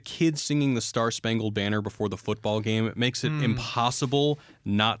think the kids singing the Star-Spangled Banner before the football game, it makes it impossible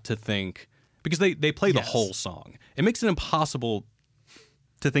not to think, because they play the whole song. It makes it impossible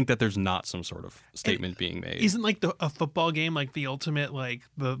to think that there's not some sort of statement being made. Isn't a football game like the ultimate,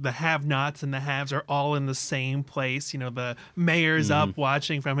 the have-nots and the haves are all in the same place? The mayor's up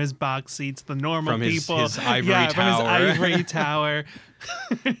watching from his box seats, the normal people. His ivory tower. From his ivory tower.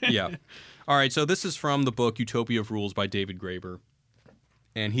 Yeah. All right, so this is from the book Utopia of Rules by David Graeber.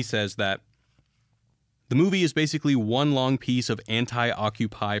 And he says that the movie is basically one long piece of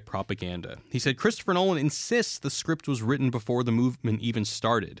anti-Occupy propaganda. He said Christopher Nolan insists the script was written before the movement even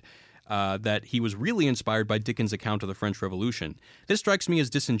started, that he was really inspired by Dickens' account of the French Revolution. This strikes me as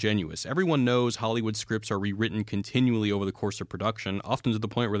disingenuous. Everyone knows Hollywood scripts are rewritten continually over the course of production, often to the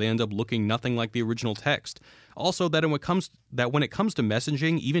point where they end up looking nothing like the original text. Also, that when it comes to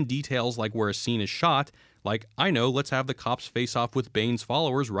messaging, even details like where a scene is shot, like, let's have the cops face off with Bane's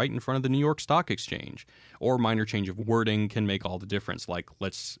followers right in front of the New York Stock Exchange. Or minor change of wording can make all the difference, like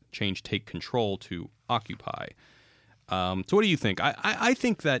let's change take control to occupy. So what do you think? I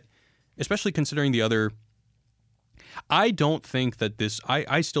think that, especially considering the other, I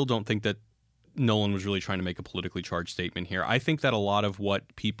still don't think that Nolan was really trying to make a politically charged statement here. I think that a lot of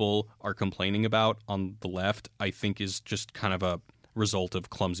what people are complaining about on the left, I think is just kind of a result of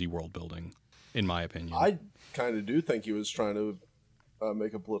clumsy world building, in my opinion. I kind of do think he was trying to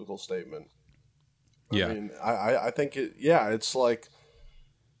make a political statement. Yeah. I think it's like,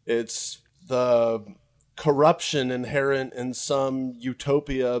 it's the corruption inherent in some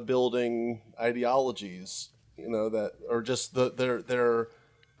utopia building ideologies, that or just their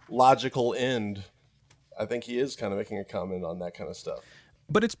logical end. I think he is kind of making a comment on that kind of stuff.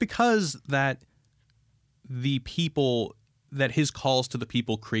 But it's because that his calls to the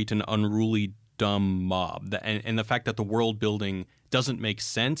people create an unruly, dumb mob, and the fact that the world building doesn't make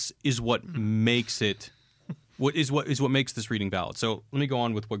sense is what makes it. What makes this reading valid. So let me go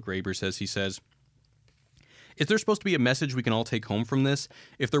on with what Graeber says. He says, is there supposed to be a message we can all take home from this?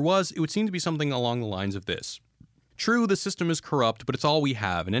 If there was, it would seem to be something along the lines of this. True, the system is corrupt, but it's all we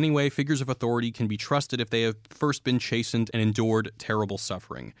have, and anyway, figures of authority can be trusted if they have first been chastened and endured terrible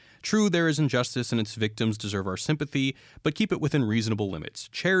suffering. True, there is injustice and its victims deserve our sympathy, but keep it within reasonable limits.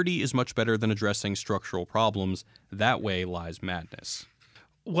 Charity is much better than addressing structural problems. That way lies madness.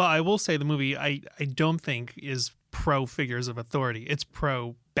 Well, I will say the movie I don't think is pro figures of authority. It's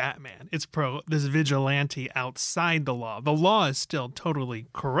pro Batman. It's pro this vigilante outside the law. The law is still totally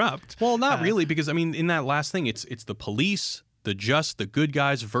corrupt. Well, not really, because I mean, in that last thing, it's the police, the good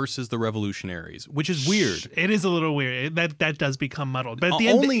guys versus the revolutionaries, which is weird. It is a little weird. That does become muddled. But at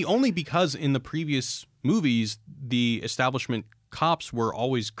the only because in the previous movies, the establishment cops were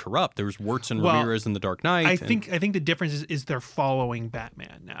always corrupt. There was Wirtz and Ramirez in The Dark Knight. I think the difference is they're following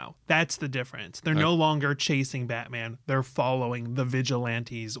Batman now. That's the difference. They're no longer chasing Batman. They're following the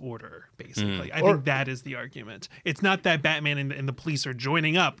vigilante's order, basically. I think that is the argument. It's not that Batman and the police are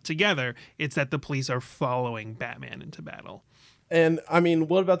joining up together. It's that the police are following Batman into battle. And I mean,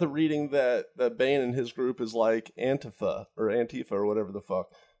 what about the reading that Bane and his group is like Antifa or whatever the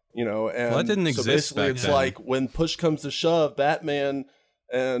fuck? And that didn't exist basically back it's then. like when push comes to shove, Batman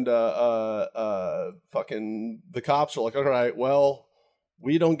and fucking the cops are like, all right, well,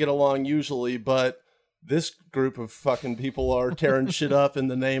 we don't get along usually, but this group of fucking people are tearing shit up in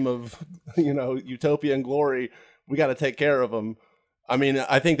the name of, utopia and glory. We got to take care of them. I mean,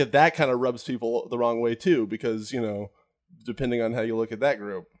 I think that kind of rubs people the wrong way too, because, depending on how you look at that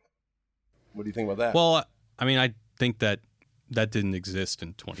group. What do you think about that? Well, I mean, I think that didn't exist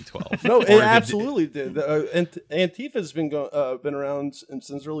in 2012. No, it absolutely did. Antifa's been around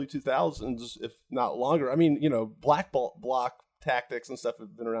since early 2000s, if not longer. I mean, black bloc tactics and stuff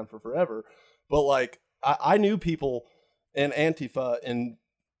have been around for forever. But like, I knew people in Antifa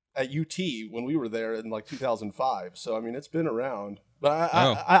at UT when we were there in like 2005. So I mean, it's been around. But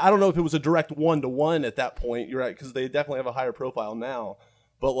I don't know if it was a direct 1-to-1 at that point. You're right, because they definitely have a higher profile now.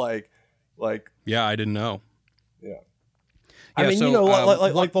 But like, yeah, I didn't know. Yeah. Yeah, I mean, so,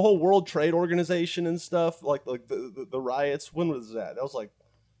 like the whole World Trade Organization and stuff, like the riots. When was that? That was like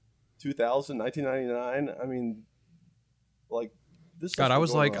 2000, 1999. I mean, like this. God, I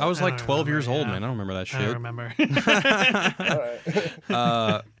was like 12 years old, man. I don't remember that shit. I don't remember. All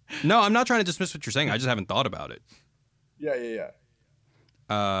right. No, I'm not trying to dismiss what you're saying. I just haven't thought about it. Yeah.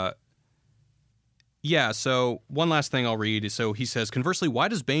 Yeah, so one last thing I'll read. So he says, conversely, why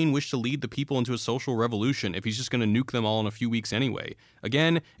does Bane wish to lead the people into a social revolution if he's just going to nuke them all in a few weeks anyway?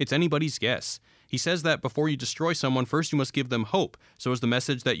 Again, it's anybody's guess. He says that before you destroy someone, first you must give them hope. So is the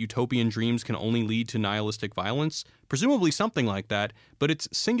message that utopian dreams can only lead to nihilistic violence? Presumably something like that, but it's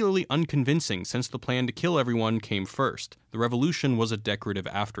singularly unconvincing since the plan to kill everyone came first. The revolution was a decorative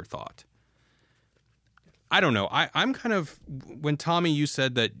afterthought. I don't know. I'm kind of... When Tommy, you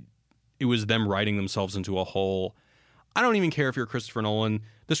said that it was them writing themselves into a hole. I don't even care if you're Christopher Nolan.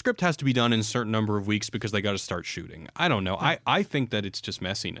 The script has to be done in a certain number of weeks because they got to start shooting. I don't know. I think that it's just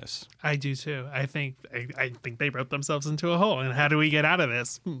messiness. I do too. I think they wrote themselves into a hole. And how do we get out of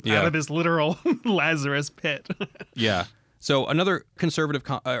this? Yeah. Out of this literal Lazarus pit. Yeah. So another conservative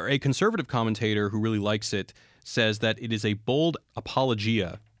commentator who really likes it says that it is a bold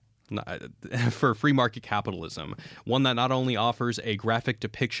apologia for free market capitalism, one that not only offers a graphic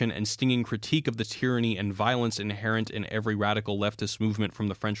depiction and stinging critique of the tyranny and violence inherent in every radical leftist movement from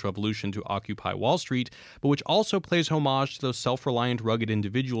the French Revolution to Occupy Wall Street, but which also pays homage to those self-reliant, rugged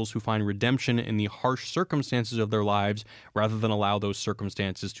individuals who find redemption in the harsh circumstances of their lives rather than allow those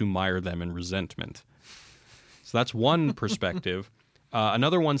circumstances to mire them in resentment. So that's one perspective.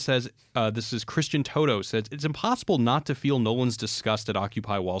 Another one says, this is Christian Toto, says, it's impossible not to feel Nolan's disgust at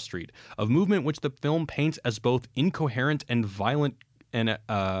Occupy Wall Street, a movement which the film paints as both incoherent and violent, and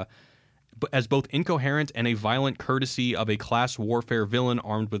as both incoherent and a violent courtesy of a class warfare villain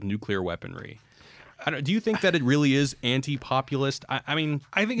armed with nuclear weaponry. Do you think that it really is anti-populist? I mean,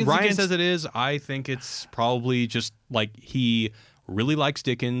 I think it's Ryan says it is. I think it's probably just like he really likes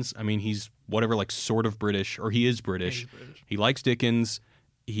Dickens. I mean, he's whatever, like sort of British, or he is British. He likes Dickens.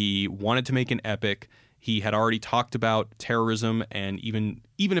 He wanted to make an epic. He had already talked about terrorism, and even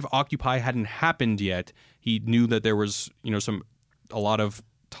if Occupy hadn't happened yet, he knew that there was, a lot of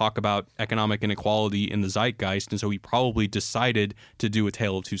talk about economic inequality in the zeitgeist, and so he probably decided to do A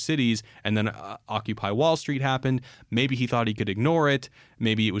Tale of Two Cities, and then Occupy Wall Street happened. Maybe he thought he could ignore it.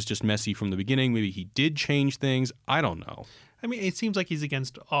 Maybe it was just messy from the beginning. Maybe he did change things. I don't know. I mean, it seems like he's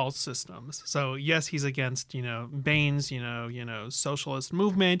against all systems. So yes, he's against, Bain's, socialist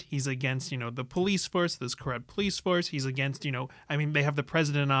movement. He's against, the police force, this corrupt police force. He's against, they have the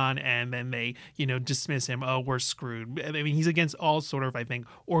president on and then they, dismiss him. Oh, we're screwed. I mean, he's against all sort of, I think,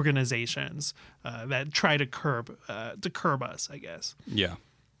 organizations that try to curb us, I guess. Yeah.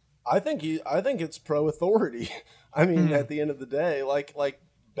 I think it's pro-authority. I mean, at the end of the day, like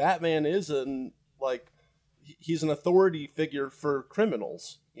Batman he's an authority figure for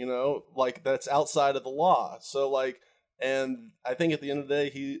criminals, that's outside of the law. So and I think at the end of the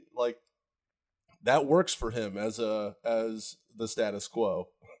day, he that works for him as the status quo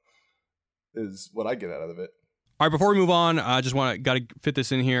is what I get out of it. All right, before we move on, I just got to fit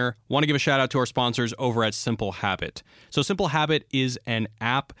this in here. Want to give a shout out to our sponsors over at Simple Habit. So Simple Habit is an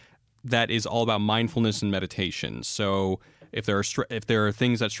app that is all about mindfulness and meditation. So if there are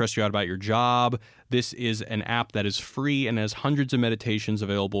things that stress you out about your job, this is an app that is free and has hundreds of meditations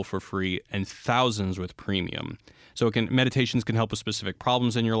available for free and thousands with premium. So meditations can help with specific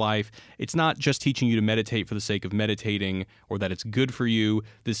problems in your life. It's not just teaching you to meditate for the sake of meditating or that it's good for you.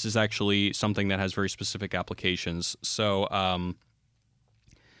 This is actually something that has very specific applications. So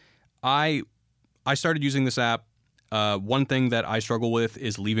I started using this app. One thing that I struggle with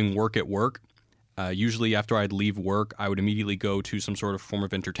is leaving work at work. Usually after I'd leave work, I would immediately go to some sort of form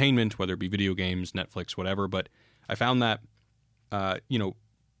of entertainment, whether it be video games, Netflix, whatever. But I found that,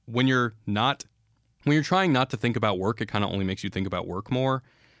 when you're trying not to think about work, it kind of only makes you think about work more.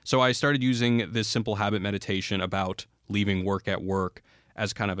 So I started using this Simple Habit meditation about leaving work at work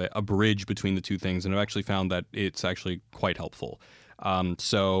as kind of a bridge between the two things. And I've actually found that it's actually quite helpful.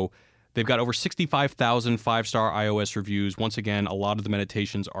 So they've got over 65,000 5-star iOS reviews. Once again, a lot of the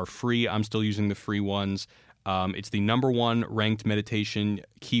meditations are free. I'm still using the free ones. It's the #1 ranked meditation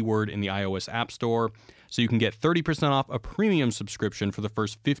keyword in the iOS App Store. So you can get 30% off a premium subscription for the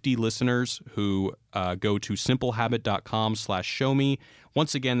first 50 listeners who go to simplehabit.com/showme.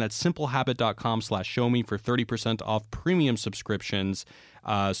 Once again, that's simplehabit.com/showme for 30% off premium subscriptions.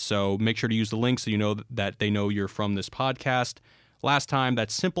 So make sure to use the link so you know that they know you're from this podcast. Last time,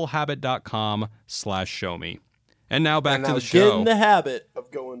 that's simplehabit.com/showme. And now back to the show. Get in the habit of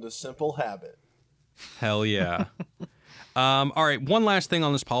going to Simple Habit. Hell yeah. All right, one last thing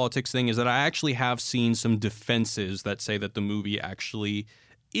on this politics thing is that I actually have seen some defenses that say that the movie actually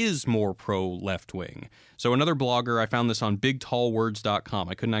is more pro-left wing. So another blogger, I found this on bigtallwords.com.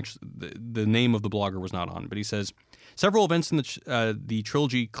 I couldn't actually, the name of the blogger was not on, but he says, several events in the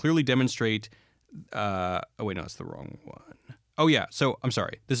trilogy clearly demonstrate, oh wait, no, that's the wrong one. Oh, yeah. So, I'm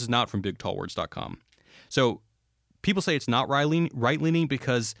sorry. This is not from bigtallwords.com. So, people say it's not right-leaning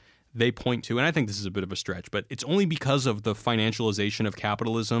because they point to, and I think this is a bit of a stretch, but it's only because of the financialization of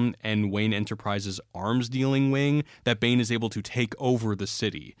capitalism and Wayne Enterprises' arms dealing wing that Bane is able to take over the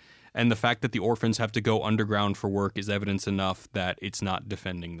city. And the fact that the orphans have to go underground for work is evidence enough that it's not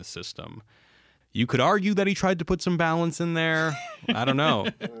defending the system. You could argue that he tried to put some balance in there. I don't know.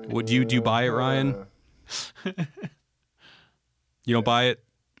 Do you buy it, Ryan? You don't buy it,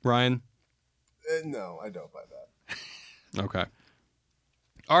 Ryan? No, I don't buy that. Okay.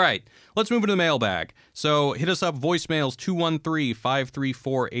 All right. Let's move into the mailbag. So hit us up, voicemails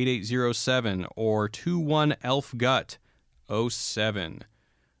 213-534-8807 or 21ELFGUT07.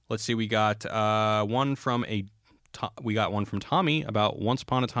 Let's see. We got one from Tommy about Once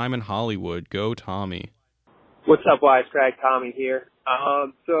Upon a Time in Hollywood. Go, Tommy. What's up, Wisecrack? Tommy here.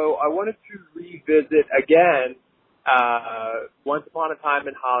 So I wanted to revisit again Once Upon a Time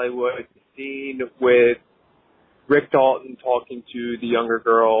in Hollywood, the scene with Rick Dalton talking to the younger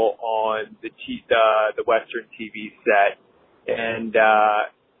girl on the Western TV set. And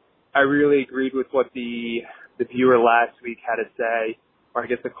I really agreed with what the viewer last week had to say, or I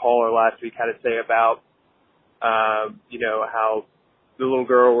guess the caller last week had to say about, how the little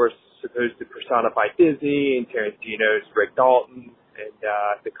girl was supposed to personify Disney and Tarantino's Rick Dalton, and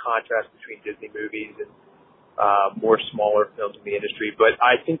the contrast between Disney movies and more smaller films in the industry. But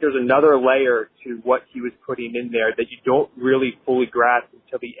I think there's another layer to what he was putting in there that you don't really fully grasp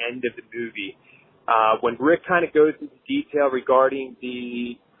until the end of the movie. When Rick kind of goes into detail regarding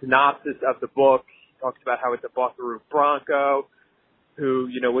the synopsis of the book, he talks about how it's a buckaroo bronco who,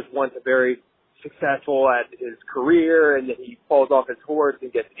 was once a very successful at his career, and then he falls off his horse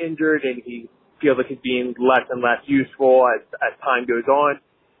and gets injured, and he feels like he's being less and less useful as time goes on.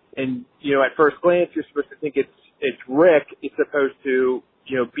 And, you know, at first glance, you're supposed to think it's Rick. It's supposed to,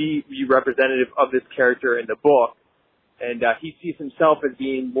 you know, be representative of this character in the book. And he sees himself as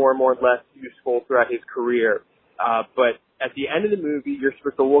being more and more less useful throughout his career. But at the end of the movie, you're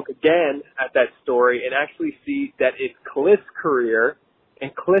supposed to look again at that story and actually see that it's Cliff's career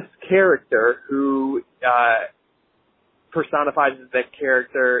and Cliff's character who personifies that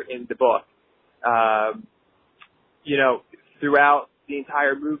character in the book. You know, throughout the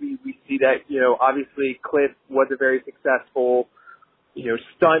entire movie, we see that, you know, obviously Cliff was a very successful, you know,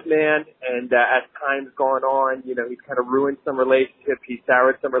 stuntman, and as time's gone on, you know, he's kind of ruined some relationships, he's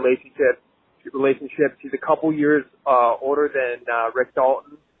soured some relationships. He's a couple years older than Rick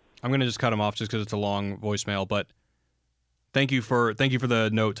Dalton. I'm gonna just cut him off just because it's a long voicemail, but thank you for the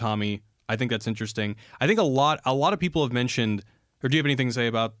note, Tommy. I think that's interesting. I think a lot of people have mentioned. Or do you have anything to say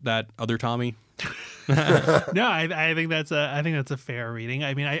about that other Tommy? No, I think that's a fair reading.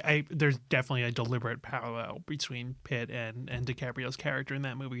 I mean, I there's definitely a deliberate parallel between Pitt and DiCaprio's character in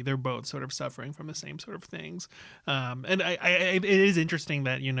that movie. They're both sort of suffering from the same sort of things. And it is interesting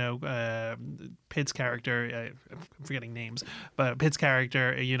that, you know, Pitt's character, I'm forgetting names, but Pitt's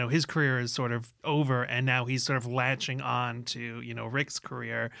character, you know, his career is sort of over, and now he's sort of latching on to, you know, Rick's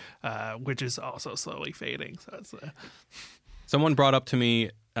career, which is also slowly fading. So it's Someone brought up to me,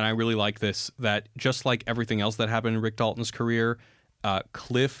 and I really like this, that just like everything else that happened in Rick Dalton's career,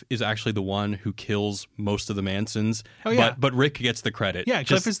 Cliff is actually the one who kills most of the Mansons. Oh, yeah. But Rick gets the credit. Yeah,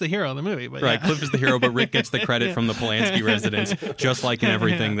 Cliff is the hero of the movie. But right, yeah. Cliff is the hero, but Rick gets the credit from the Polanski residence, just like in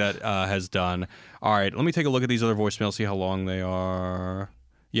everything that has done. All right, let me take a look at these other voicemails, see how long they are.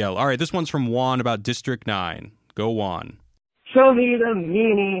 Yeah, all right, this one's from Juan about District 9. Go, Juan. Show me the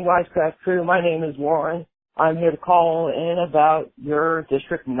meanie, Wisecrack crew. My name is Warren. I'm here to call in about your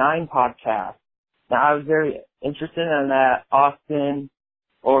District 9 podcast. Now, I was very interested in that Austin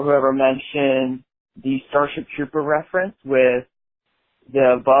or whoever mentioned the Starship Trooper reference with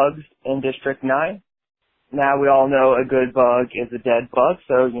the bugs in District 9. Now, we all know a good bug is a dead bug,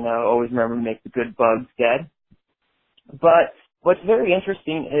 so, you know, always remember to make the good bugs dead. But what's very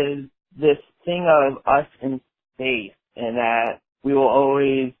interesting is this thing of us in space, and that we will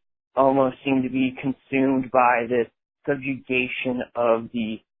always almost seem to be consumed by this subjugation of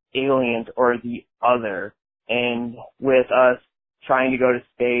the aliens or the other. And with us trying to go to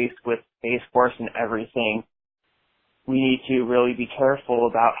space with Space Force and everything, we need to really be careful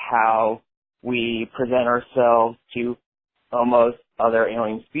about how we present ourselves to almost other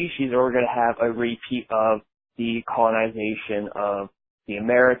alien species, or we're going to have a repeat of the colonization of the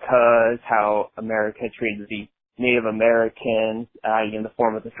Americas, how America treated the Native Americans in the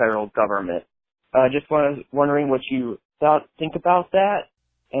form of the federal government. Just wondering what you think about that,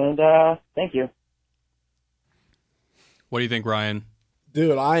 and thank you. What do you think, Ryan?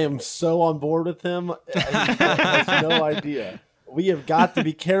 Dude, I am so on board with him. He has no idea. We have got to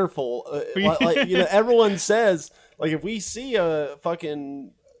be careful. Like, you know, everyone says, like, if we see a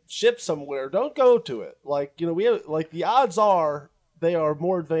fucking ship somewhere, don't go to it. Like, you know, we have, like, the odds are they are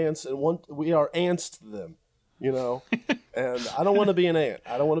more advanced, and we are ants to them. You know, and I don't want to be an ant.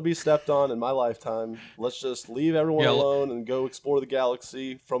 I don't want to be stepped on in my lifetime. Let's just leave everyone alone and go explore the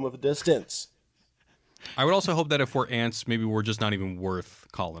galaxy from a distance. I would also hope that if we're ants, maybe we're just not even worth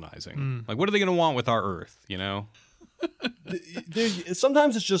colonizing. Like, what are they going to want with our Earth, you know? Dude,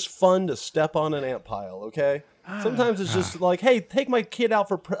 sometimes it's just fun to step on an ant pile, okay? Sometimes it's just like, hey, take my kid out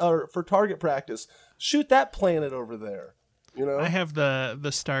for target practice. Shoot that planet over there. You know? I have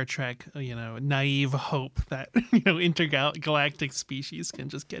the Star Trek, you know, naive hope that, you know, intergalactic species can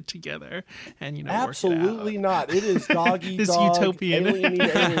just get together and, you know, absolutely work it out. Not. It is dog eat dog, utopian. alien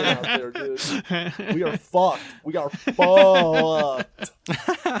out there, dude. We are fucked. We are fucked.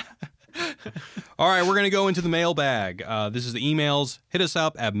 All right, we're going to go into the mailbag. This is the emails. Hit us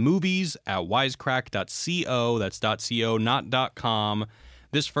up at movies@wisecrack.co. That's .co, not .com.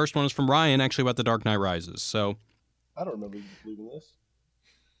 This first one is from Ryan, actually about The Dark Knight Rises. So I don't remember leaving this.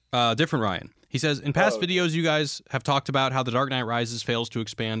 Different Ryan. He says, in past videos, you guys have talked about how The Dark Knight Rises fails to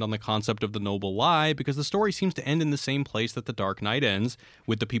expand on the concept of the noble lie because the story seems to end in the same place that The Dark Knight ends,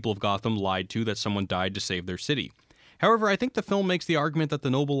 with the people of Gotham lied to that someone died to save their city. However, I think the film makes the argument that the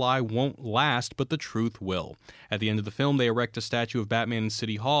noble lie won't last, but the truth will. At the end of the film, they erect a statue of Batman in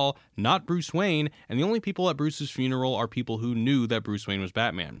City Hall, not Bruce Wayne, and the only people at Bruce's funeral are people who knew that Bruce Wayne was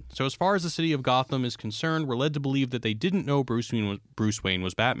Batman. So as far as the city of Gotham is concerned, we're led to believe that they didn't know Bruce Wayne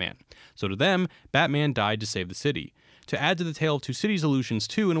was Batman. So to them, Batman died to save the city. To add to the Tale of Two Cities illusions,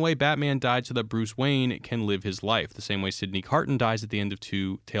 too, in a way, Batman died so that Bruce Wayne can live his life, the same way Sidney Carton dies at the end of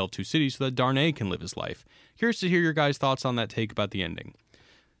Tale of Two Cities so that Darnay can live his life. Curious to hear your guys' thoughts on that take about the ending.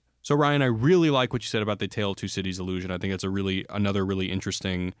 So, Ryan, I really like what you said about the Tale of Two Cities illusion. I think it's another really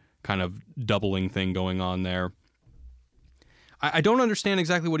interesting kind of doubling thing going on there. I don't understand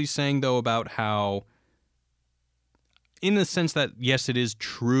exactly what he's saying, though, about how, in the sense that, yes, it is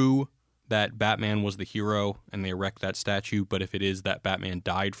true that Batman was the hero and they erect that statue, but if it is that Batman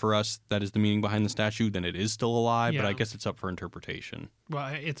died for us, that is the meaning behind the statue, then it is still a lie, but I guess it's up for interpretation.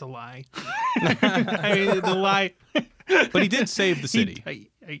 Well, it's a lie. I mean, the lie... But he did save the city.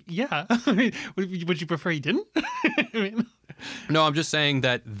 Yeah. Would you prefer he didn't? I mean... No, I'm just saying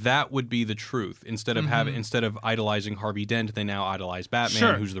that would be the truth. Instead of idolizing Harvey Dent, they now idolize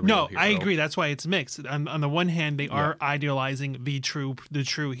Batman, who's the real hero. I agree. That's why it's mixed. On the one hand, they are idealizing the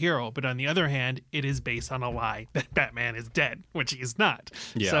true hero, but on the other hand, it is based on a lie that Batman is dead, which he is not.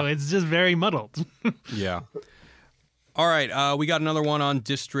 Yeah. So it's just very muddled. Yeah. All right, we got another one on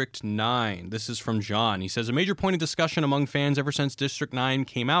District 9. This is from John. He says, a major point of discussion among fans ever since District 9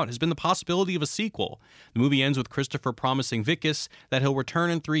 came out has been the possibility of a sequel. The movie ends with Christopher promising Vickus that he'll return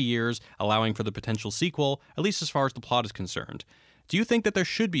in 3 years, allowing for the potential sequel, at least as far as the plot is concerned. Do you think that there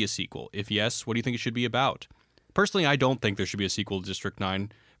should be a sequel? If yes, what do you think it should be about? Personally, I don't think there should be a sequel to District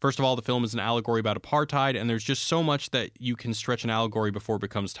 9. First of all, the film is an allegory about apartheid, and there's just so much that you can stretch an allegory before it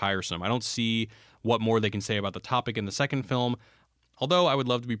becomes tiresome. I don't see what more they can say about the topic in the second film, although I would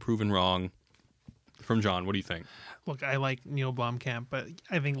love to be proven wrong. From John, what do you think? Look, I like Neil Blomkamp, but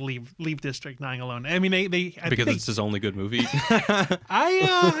I think leave District 9 alone. I mean, because it's his only good movie.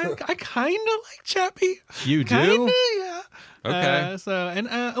 I kind of like Chappie. You do? Kinda, yeah. Okay.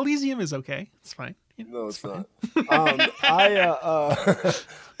 And Elysium is okay. It's fine. No, it's not.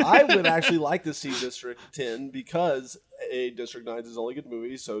 I would actually like to see District 10 because District 9 is his only good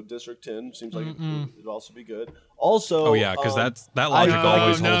movie, so District 10 seems like it would also be good. Also, because that logic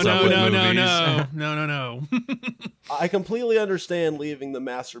always holds up with movies. No. I completely understand leaving the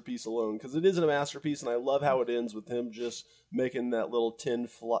masterpiece alone because it isn't a masterpiece, and I love how it ends with him just making that little tin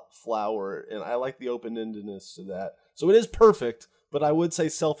flower, and I like the open-endedness to that. So it is perfect, but I would say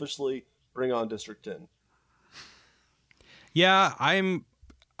selfishly, bring on District 10. Yeah, I'm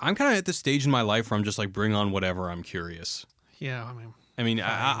kind of at this stage in my life where I'm just like, bring on whatever. I'm curious. Yeah,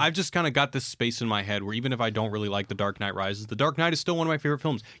 I've just kind of got this space in my head where even if I don't really like The Dark Knight Rises, The Dark Knight is still one of my favorite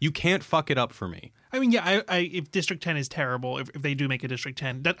films. You can't fuck it up for me. I mean, yeah, if District 10 is terrible, if they do make a District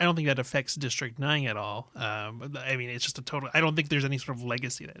 10, I don't think that affects District 9 at all. I mean, it's just a total... I don't think there's any sort of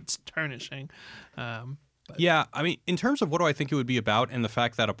legacy that it's tarnishing. Yeah, I mean, in terms of what do I think it would be about and the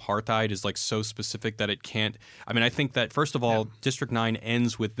fact that apartheid is like so specific that it can't... I mean, I think that, first of all, District 9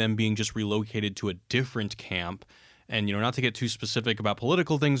 ends with them being just relocated to a different camp. And, not to get too specific about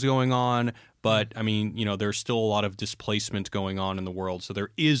political things going on, but, I mean, there's still a lot of displacement going on in the world. So there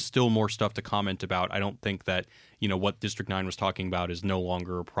is still more stuff to comment about. I don't think that, what District 9 was talking about is no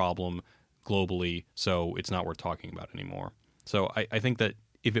longer a problem globally, so it's not worth talking about anymore. So I think that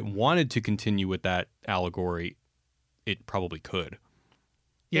if it wanted to continue with that allegory, it probably could.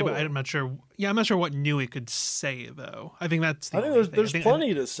 Yeah, but I'm not sure. Yeah, I'm not sure what new it could say though. I think that's. I think there's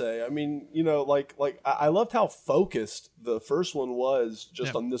plenty to say. I mean, I loved how focused the first one was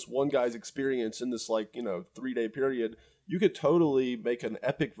just on this one guy's experience in this 3-day period. You could totally make an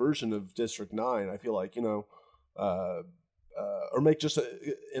epic version of District 9. I feel like or make just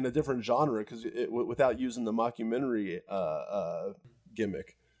in a different genre because without using the mockumentary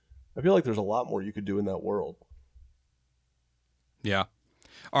gimmick. I feel like there's a lot more you could do in that world. Yeah.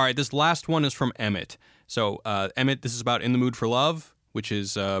 All right, this last one is from Emmett. So, Emmett, this is about In the Mood for Love, which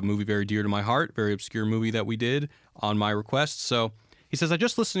is a movie very dear to my heart, very obscure movie that we did on my request. So, he says, I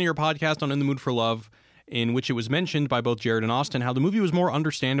just listened to your podcast on In the Mood for Love, in which it was mentioned by both Jared and Austin how the movie was more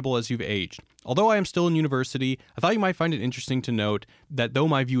understandable as you've aged. Although I am still in university, I thought you might find it interesting to note that though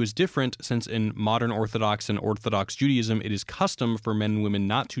my view is different, since in modern Orthodox and Orthodox Judaism it is custom for men and women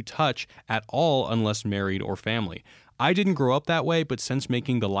not to touch at all unless married or family. I didn't grow up that way, but since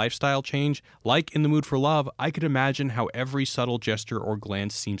making the lifestyle change, like In the Mood for Love, I could imagine how every subtle gesture or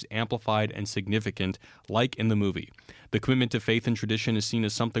glance seems amplified and significant, like in the movie. The commitment to faith and tradition is seen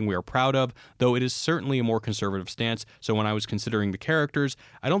as something we are proud of, though it is certainly a more conservative stance, so when I was considering the characters,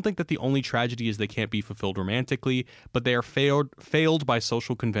 I don't think that the only tragedy is they can't be fulfilled romantically, but they are failed by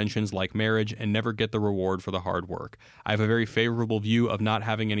social conventions like marriage and never get the reward for the hard work. I have a very favorable view of not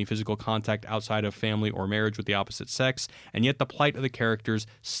having any physical contact outside of family or marriage with the opposite sex, and yet the plight of the characters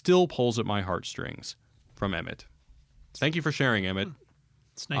still pulls at my heartstrings. From Emmett. Thank you for sharing, Emmett.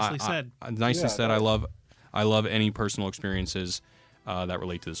 It's nicely said. Nicely said. I love I love any personal experiences that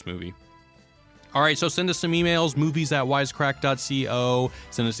relate to this movie. All right, so send us some emails, movies@wisecrack.co.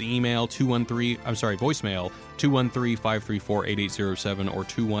 Send us an email, voicemail, 213-534-8807 or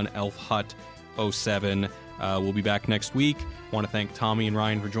 21-ELF-HUT-07. We'll be back next week. Want to thank Tommy and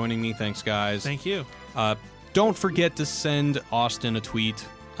Ryan for joining me. Thanks, guys. Thank you. Don't forget to send Austin a tweet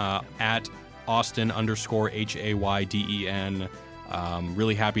at Austin_HAYDEN.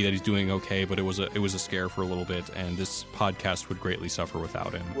 Really happy that he's doing okay, but it was a scare for a little bit, and this podcast would greatly suffer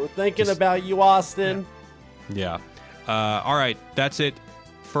without him. We're thinking about you, Austin. Yeah. All right, that's it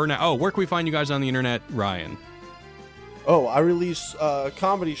for now. Oh, where can we find you guys on the internet, Ryan? Oh, I release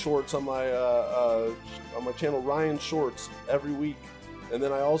comedy shorts on my channel Ryan Shorts every week, and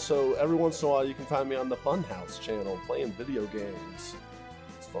then I also every once in a while you can find me on the Funhouse channel playing video games.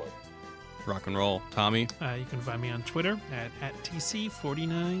 It's fun. Rock and roll. Tommy? You can find me on Twitter at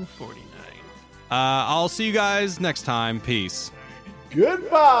TC4949. I'll see you guys next time. Peace.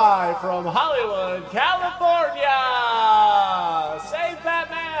 Goodbye from Hollywood, California. Save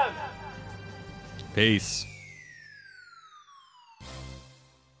Batman. Peace.